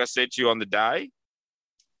 Cooey, is like I said to you on the day,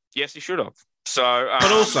 yes, he should have. So,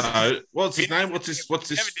 but also, what's his name? What's this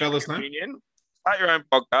fella's name? Start your own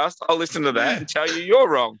podcast. I'll listen to that and tell you you're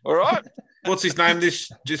wrong. All right. What's his name? This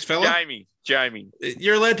fella? Jamie.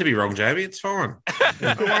 You're allowed to be wrong, Jamie. It's fine.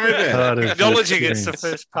 Don't worry about it. Acknowledging it's the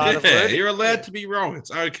first part of it. You're allowed to be wrong.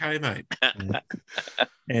 It's okay, mate.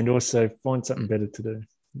 And also find something better to do.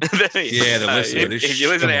 If you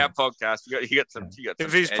listen to our podcast, you got some.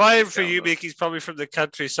 If he's playing for you, Mick, he's probably from the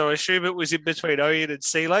country. So I assume it was in between Oyen and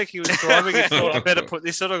Sea Lake. He was driving and thought, I better put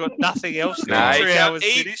this on. I've got nothing else. 3 hours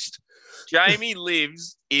finished. Jamie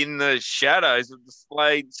lives in the shadows of the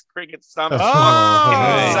Slades cricket sunny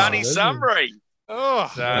Sunbury.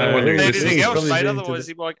 Oh, anything else, mate? Otherwise,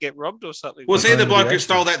 he might get robbed or something. Was he the bloke who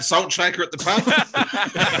stole that salt shaker at the pub?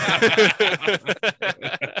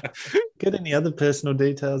 Get any other personal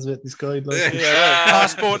details about this guy?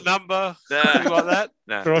 Passport number, something like that.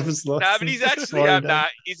 No, driver's license. No, but he's actually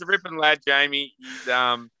he's a ripping lad, Jamie.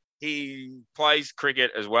 He plays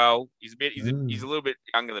cricket as well. He's a little bit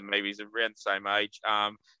younger than me. He's around the same age.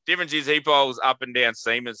 Difference is he bowls up and down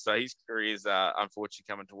seamers, so his career is unfortunately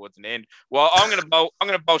coming towards an end. Well, I'm going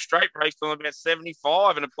to bowl straight breaks till I'm about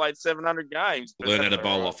 75 and have played 700 games. Learn how to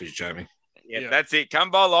bowl offies, Jamie. Yeah, that's it.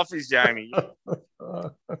 Come bowl offies, Jamie.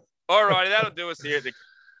 All righty, that'll do us here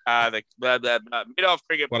at the Mid-Off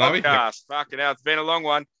Cricket Podcast. Fucking hell, it's been a long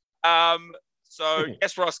one. So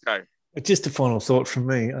yes, Roscoe. Just a final thought from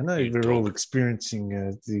me. I know we're all experiencing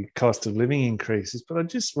the cost of living increases, but I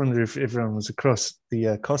just wonder if everyone was across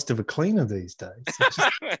the cost of a cleaner these days. It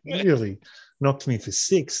just really knocked me for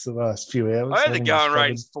six the last few hours. I heard the going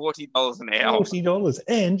rate's $40 an hour. $40,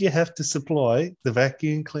 and you have to supply the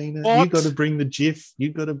vacuum cleaner. What? You got to bring the Jif.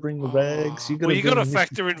 You got to bring the rags. You got to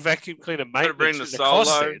factor in vacuum cleaner maintenance. Got to bring the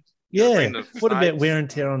solo. Yeah. What about wear and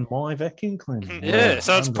tear on my vacuum cleaner? Yeah,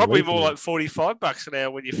 so it's probably more like $45 an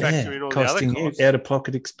hour when you factor in all the other costs.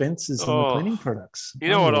 Out-of-pocket expenses on the cleaning products. You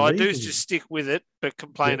know what I do is just stick with it, but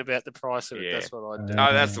complain about the price of it. That's what I do.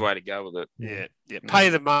 No, that's the way to go with it. Yeah. Pay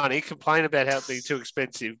the money, complain about how it's being too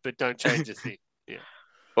expensive, but don't change a thing. Yeah.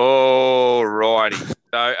 All righty.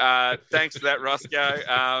 So thanks for that, Roscoe.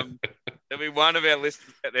 There'll be one of our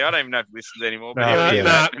listeners out there. I don't even know if he listens anymore.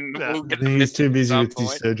 But No. He's too busy with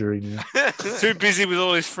his surgery now. Too busy with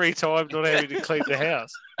all his free time, not having to clean the house.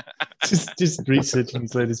 just researching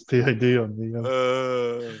his latest POD on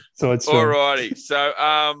the side stream. All righty. So,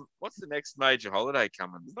 what's the next major holiday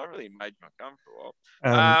coming? There's not really a major one coming for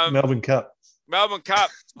a while. Melbourne Cup. Melbourne Cup.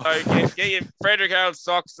 So get your Frederick Harold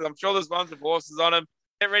socks. I'm sure there's ones with horses on them.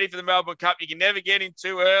 Get ready for the Melbourne Cup. You can never get in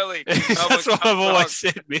too early. That's what I've always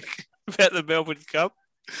said, Mick, about the Melbourne Cup.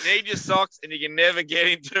 You need your socks, and you can never get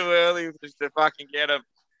in too early just to fucking get them.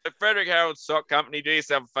 The Frederick Harold Sock Company, do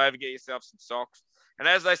yourself a favour, get yourself some socks. And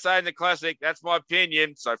as they say in the classic, that's my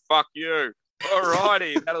opinion, so fuck you. All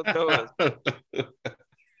righty, that'll do it.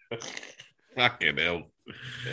 Fucking hell.